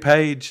 Nate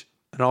Page,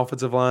 an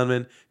offensive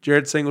lineman.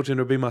 Jared Singleton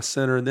would be my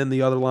center, and then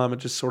the other linemen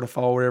just sort of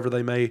fall wherever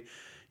they may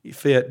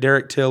fit.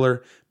 Derek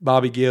Tiller,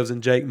 Bobby Gibbs,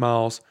 and Jake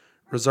Miles.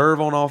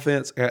 Reserve on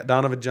offense, I got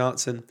Donovan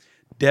Johnson.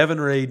 Devin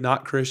Reed,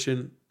 not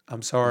Christian.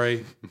 I'm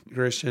sorry,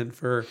 Christian,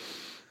 for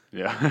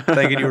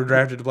thinking you were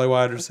drafted to play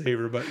wide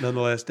receiver, but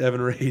nonetheless,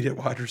 Devin Reed at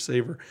wide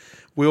receiver.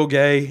 Will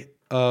Gay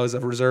as a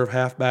reserve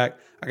halfback.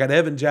 I got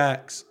Evan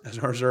Jacks as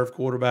a reserve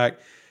quarterback,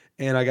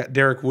 and I got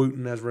Derek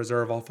Wooten as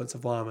reserve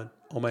offensive lineman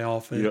on my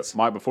offense.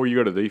 Mike, before you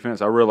go to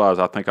defense, I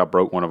realized I think I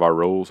broke one of our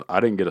rules. I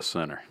didn't get a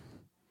center.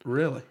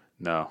 Really?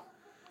 No.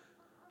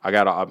 I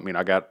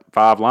got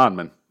 5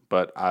 linemen.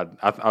 But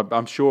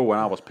I'm sure when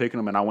I was picking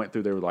them and I went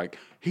through, they were like,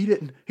 he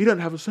doesn't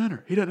have a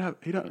center.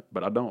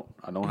 But I don't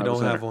have a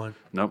center. Have one.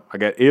 Nope. I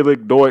got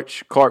Illig,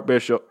 Deutsch, Clark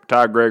Bishop,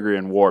 Ty Gregory,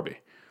 and Warby.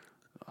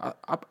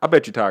 I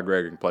bet you Ty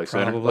Gregory can play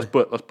center.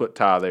 Probably. Let's put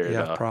Ty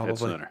there probably. at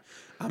center.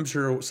 I'm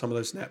sure some of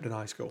those snapped in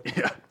high school.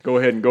 Yeah. Go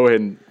ahead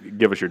and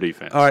give us your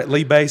defense. All right,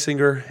 Lee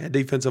Basinger at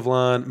defensive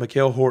line,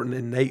 Mikael Horton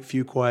and Nate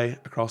Fuqua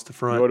across the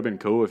front. It would have been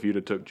cool if you'd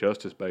have took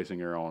Justice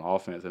Basinger on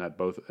offense and had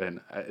both.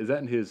 And is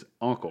that his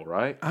uncle,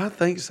 right? I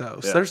think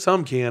so. Yeah. So there's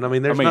some kin.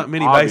 There's not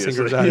many obviously.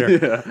 Basingers out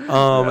here.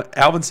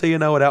 Alvin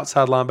Ciano at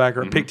outside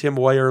linebacker. I picked him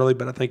away early,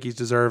 but I think he's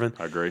deserving.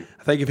 I agree.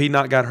 I think if he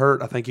not got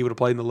hurt, I think he would have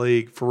played in the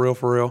league for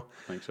real.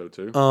 I think so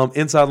too.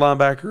 Inside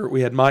linebacker,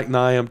 we had Mike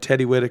Nyam,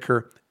 Teddy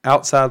Whitaker.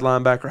 Outside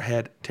linebacker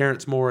had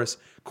Terrence Morris.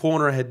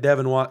 Corner had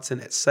Devin Watson.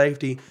 At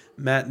safety,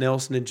 Matt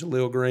Nelson and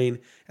Jaleel Green.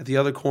 At the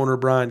other corner,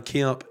 Brian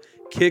Kemp.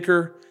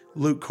 Kicker,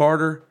 Luke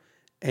Carter.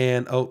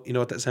 And, you know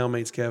what that sound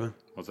means, Kevin?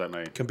 What's that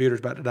mean? Computer's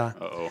about to die.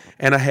 Uh-oh.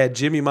 And I had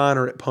Jimmy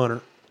Minor at punter.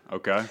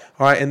 Okay. All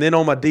right, and then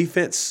on my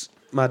defensive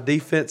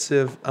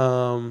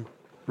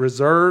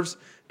reserves,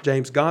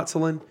 James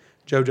Gonsolin,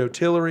 JoJo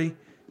Tillery,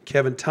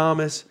 Kevin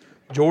Thomas,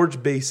 George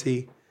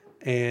Beasy,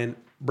 and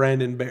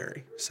Brandon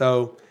Berry.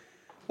 So,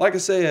 like I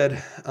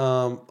said,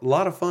 a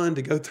lot of fun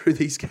to go through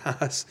these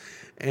guys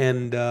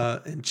and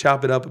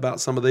chop it up about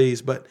some of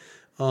these. But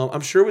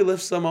I'm sure we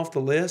left some off the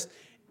list.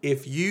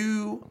 If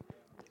you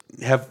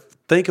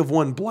think of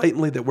one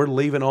blatantly that we're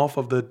leaving off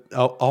of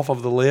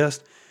the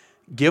list,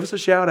 give us a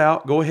shout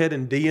out. Go ahead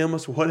and DM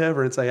us,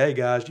 whatever, and say, "Hey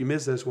guys, you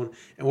missed this one,"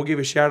 and we'll give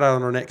you a shout out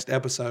on our next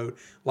episode.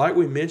 Like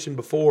we mentioned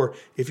before,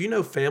 if you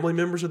know family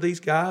members of these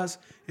guys,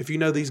 if you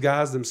know these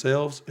guys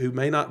themselves who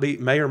may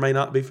or may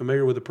not be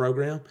familiar with the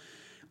program,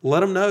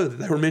 let them know that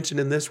they were mentioned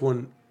in this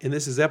one. And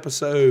this is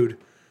episode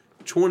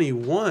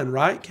 21,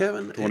 right,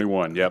 Kevin?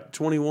 21, yep.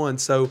 21.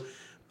 So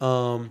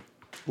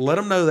let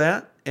them know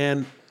that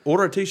and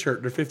order a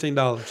T-shirt. They're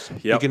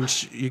 $15. Yep.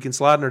 You can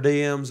slide in our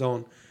DMs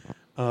on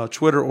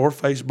Twitter or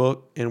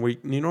Facebook, and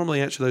you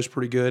normally answer those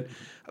pretty good.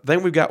 I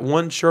think we've got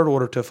one shirt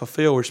order to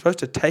fulfill. We're supposed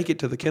to take it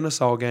to the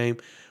Kennesaw game,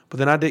 but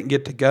then I didn't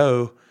get to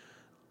go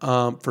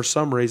for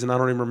some reason. I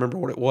don't even remember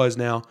what it was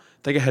now.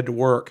 I think I had to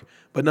work.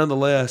 But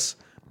nonetheless,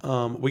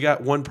 We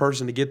got one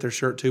person to get their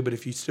shirt too, but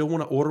if you still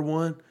want to order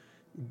one,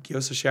 give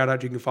us a shout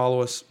out. You can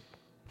follow us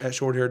at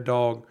Short Haired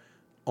Dog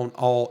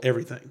on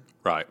everything.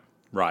 Right.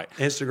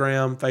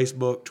 Instagram,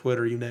 Facebook,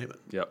 Twitter, you name it.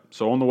 Yep.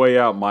 So on the way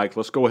out, Mike,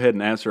 let's go ahead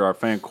and answer our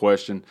fan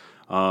question.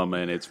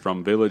 And it's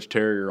from Village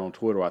Terrier on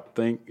Twitter. I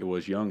think it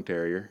was Young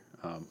Terrier.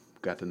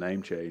 Got the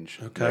name change.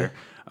 Okay.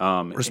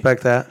 There.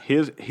 Respect that.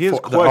 His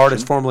question, the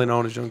artist formerly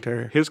known as Young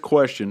Terrier. His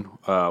question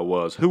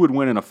was, who would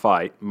win in a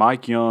fight,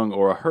 Mike Young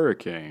or a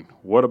hurricane?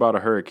 What about a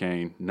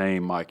hurricane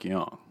named Mike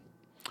Young?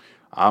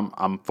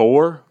 I'm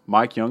for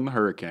Mike Young, the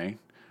hurricane.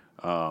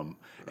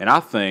 And I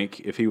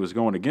think if he was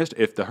going against,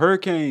 if the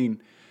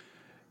hurricane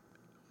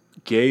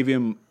gave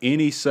him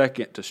any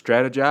second to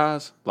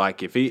strategize,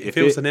 like if it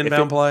was an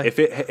inbound play, if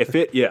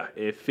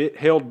it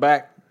held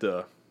back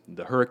the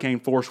hurricane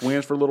force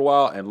winds for a little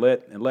while and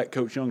let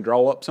Coach Young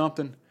draw up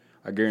something,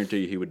 I guarantee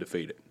you he would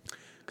defeat it,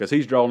 because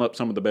he's drawing up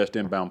some of the best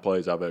inbound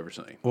plays I've ever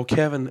seen. Well,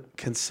 Kevin,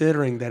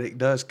 considering that it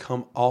does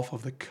come off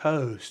of the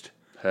coast,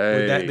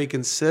 would that be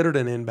considered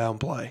an inbound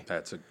play?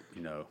 That's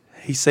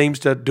he seems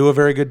to do a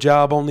very good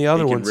job on the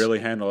other ones. He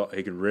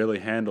can really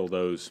handle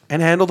those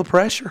and handle the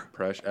pressure.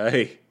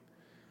 Hey.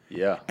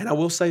 Yeah. And I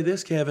will say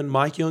this, Kevin,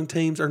 Mike Young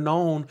teams are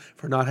known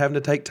for not having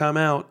to take time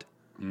out.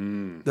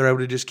 They're able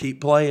to just keep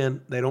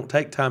playing. They don't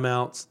take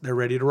timeouts. They're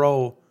ready to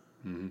roll.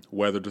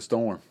 Weather the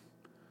storm.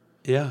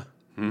 Yeah.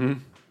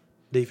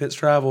 Defense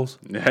travels.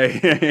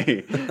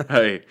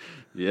 Hey,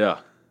 yeah.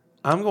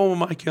 I'm going with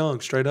Mike Young,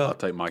 straight up. I'll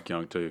take Mike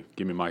Young, too.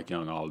 Give me Mike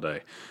Young all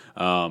day.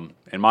 And,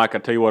 Mike, I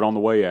tell you what, on the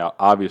way out,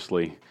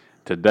 obviously,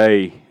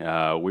 today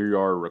we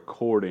are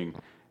recording,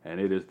 and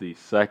it is the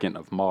 2nd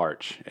of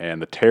March,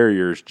 and the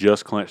Terriers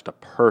just clinched a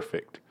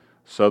perfect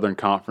Southern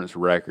Conference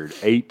record,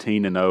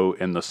 18-0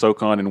 in the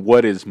SoCon, and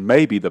what is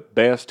maybe the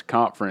best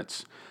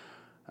conference,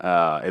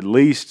 at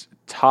least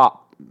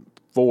top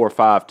 4 or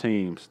 5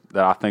 teams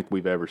that I think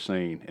we've ever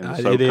seen in the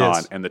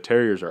SoCon, and the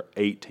Terriers are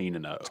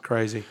 18-0. It's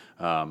crazy.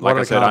 Like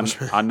I said,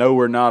 I know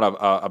we're not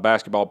a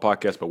basketball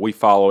podcast, but we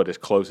follow it as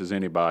close as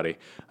anybody.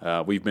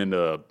 We've been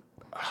to,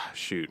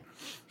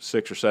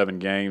 6 or 7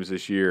 games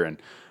this year, and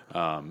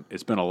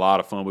it's been a lot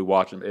of fun. We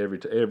watch them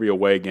every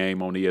away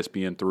game on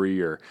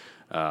ESPN3 or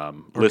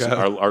listen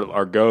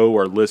or go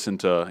or listen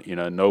to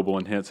Noble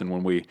and Henson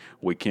when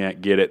we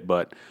can't get it.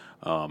 But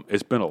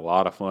it's been a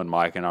lot of fun,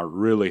 Mike, and I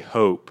really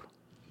hope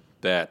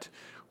that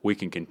we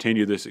can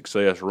continue this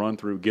success, run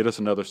through, get us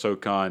another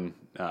SoCon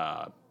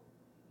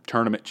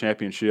tournament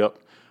championship,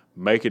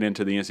 make it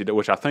into the NCAA,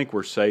 which I think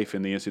we're safe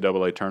in the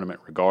NCAA tournament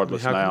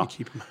regardless how now. can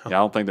you keep them out? Yeah,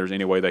 I don't think there's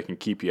any way they can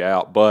keep you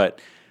out, but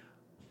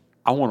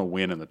I want to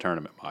win in the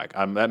tournament, Mike.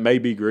 That may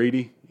be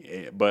greedy,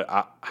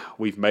 but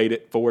we've made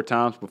it 4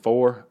 times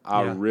before.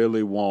 I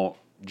really want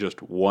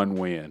just one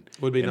win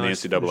in the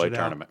NCAA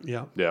tournament.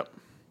 Yeah. Yep.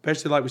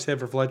 Especially like we said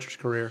for Fletcher's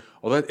career.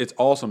 Well, it's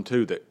awesome,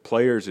 too, that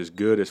players as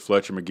good as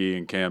Fletcher McGee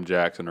and Cam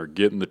Jackson are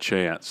getting the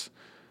chance.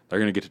 They're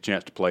going to get the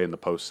chance to play in the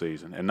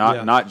postseason. And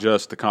not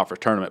just the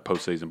conference tournament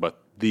postseason, but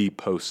the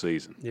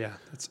postseason. Yeah.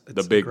 It's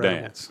the big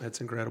incredible. dance.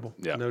 That's incredible.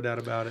 Yeah. No doubt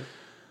about it.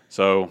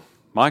 So,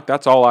 Mike,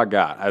 that's all I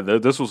got.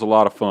 This was a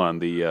lot of fun.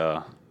 The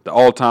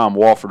all-time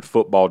Wofford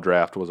football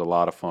draft was a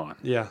lot of fun.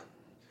 Yeah.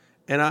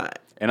 And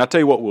I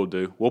tell you what we'll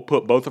do. We'll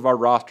put both of our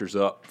rosters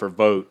up for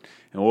vote,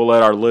 and we'll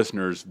let our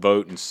listeners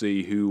vote and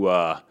see who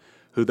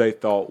they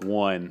thought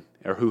won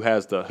or who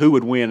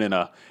would win in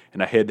a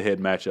head-to-head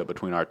matchup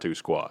between our 2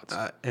 squads.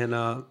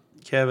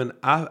 Kevin,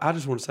 I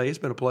just want to say it's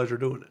been a pleasure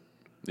doing it.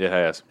 It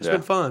has. It's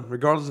been fun,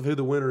 regardless of who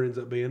the winner ends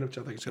up being, which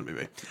I think it's going to be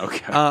me.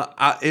 Okay.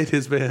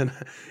 It's been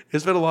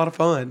a lot of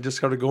fun, just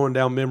sort of going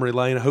down memory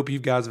lane. I hope you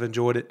guys have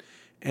enjoyed it,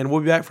 and we'll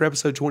be back for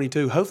episode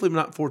 22. Hopefully,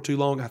 not for too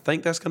long. I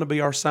think that's going to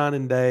be our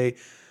signing day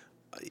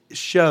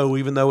show,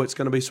 even though it's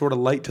going to be sort of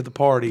late to the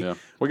party. Yeah,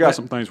 we got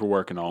some things we're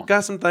working on.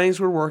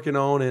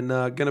 And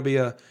going to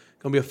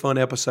be a fun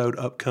episode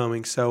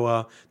upcoming.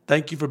 So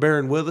thank you for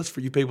bearing with us. For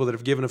you people that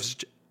have given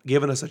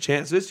us a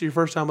chance. If this is your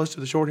first time listening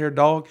to the Short Haired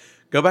Dog,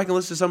 go back and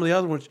listen to some of the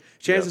other ones.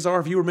 Chances are,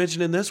 if you were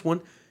mentioned in this one,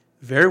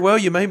 very well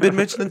you may have been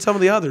mentioned in some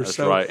of the others.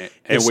 That's right.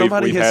 And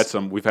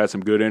we've had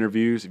some good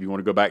interviews. If you want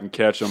to go back and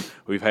catch them,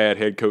 we've had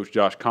head coach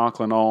Josh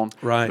Conklin on.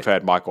 Right. We've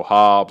had Michael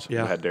Hobbs.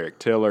 Yeah. We've had Derek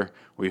Tiller.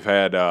 We've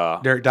had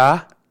Derek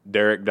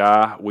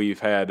Dye. We've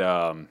had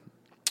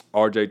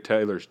R.J.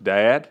 Taylor's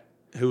dad,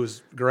 who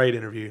was great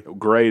interview.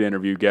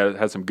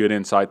 Had some good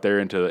insight there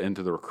into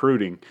the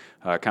recruiting,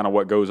 kind of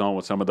what goes on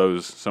with some of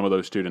those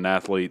student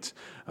athletes.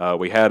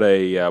 We had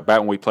back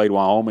when we played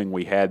Wyoming,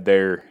 we had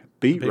their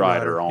beat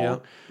writer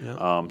on.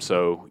 Yeah.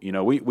 So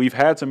we've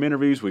had some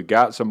interviews. We've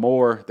got some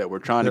more that we're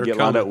trying to get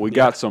lined up. We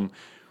got some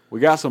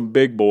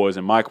big boys,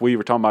 and Mike, we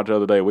were talking about the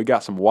other day. We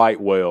got some white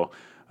whale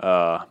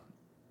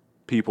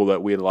people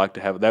that we'd like to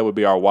have. That would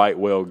be our white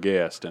whale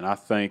guest, and I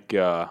think.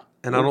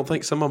 And I don't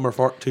think some of them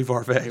are too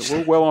far-fetched.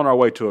 We're well on our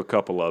way to a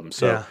couple of them.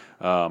 So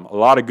a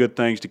lot of good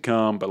things to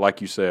come. But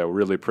like you said, I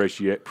really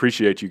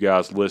appreciate you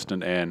guys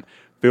listening. And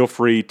feel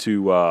free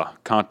to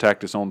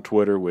contact us on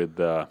Twitter with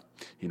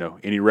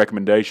any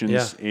recommendations.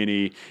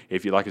 Yeah.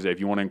 If you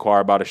want to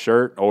inquire about a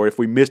shirt, or if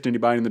we missed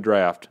anybody in the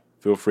draft,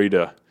 feel free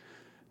to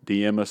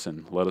DM us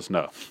and let us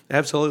know.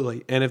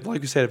 Absolutely. And if,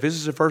 like you said, if this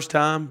is the first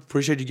time,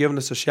 appreciate you giving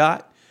us a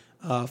shot.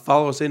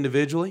 Follow us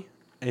individually.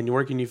 And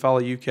where can you follow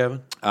you,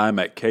 Kevin? I'm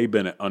at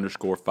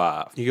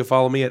KBennett_5. You can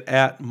follow me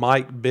at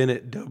Mike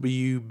Bennett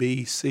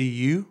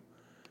WBCU.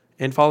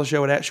 And follow the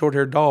show at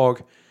Short-Haired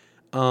Dog.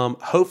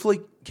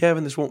 Hopefully,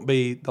 Kevin, this won't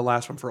be the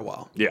last one for a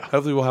while. Yeah.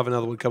 Hopefully we'll have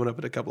another one coming up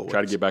in a couple of weeks.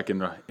 Try to get back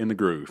in the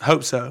groove.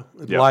 Hope so.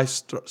 Yeah.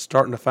 Life's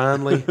starting to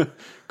finally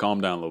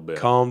Calm down a little bit.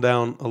 calm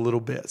down a little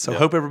bit. So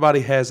hope everybody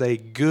has a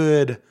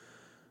good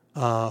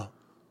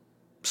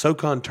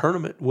SoCon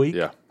tournament week.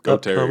 Yeah. Go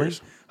upcoming.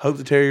 Terriers. Hope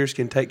the Terriers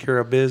can take care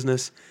of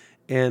business.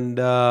 And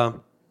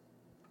hope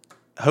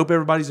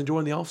everybody's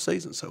enjoying the off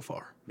season so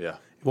far. Yeah.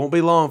 It won't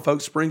be long,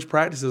 folks. Spring's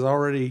practice is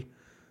already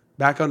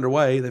back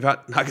underway. They've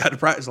not got to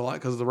practice a lot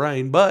because of the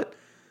rain, but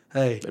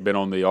hey. They've been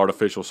on the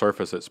artificial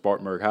surface at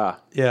Spartanburg High.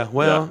 Yeah,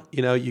 well,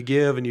 you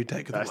give and you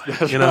take it away.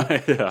 That's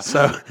right, yeah.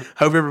 So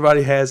hope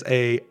everybody has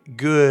a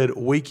good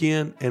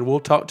weekend, and we'll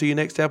talk to you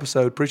next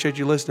episode. Appreciate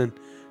you listening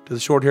to the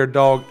Short-Haired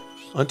Dog.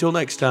 Until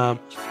next time,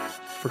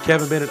 for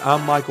Kevin Bennett,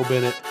 I'm Michael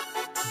Bennett.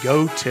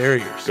 Go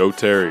Terriers. Go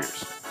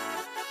Terriers.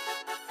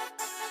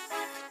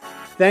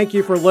 Thank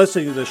you for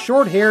listening to the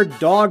Short-Haired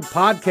Dog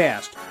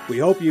Podcast. We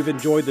hope you've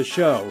enjoyed the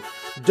show.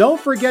 Don't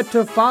forget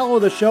to follow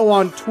the show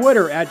on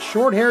Twitter at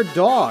Short-Haired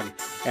Dog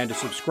and to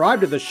subscribe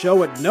to the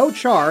show at no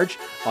charge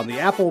on the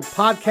Apple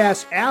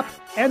Podcast app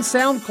and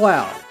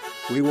SoundCloud.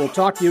 We will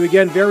talk to you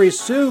again very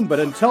soon,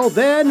 but until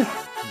then,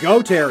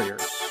 go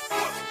Terriers.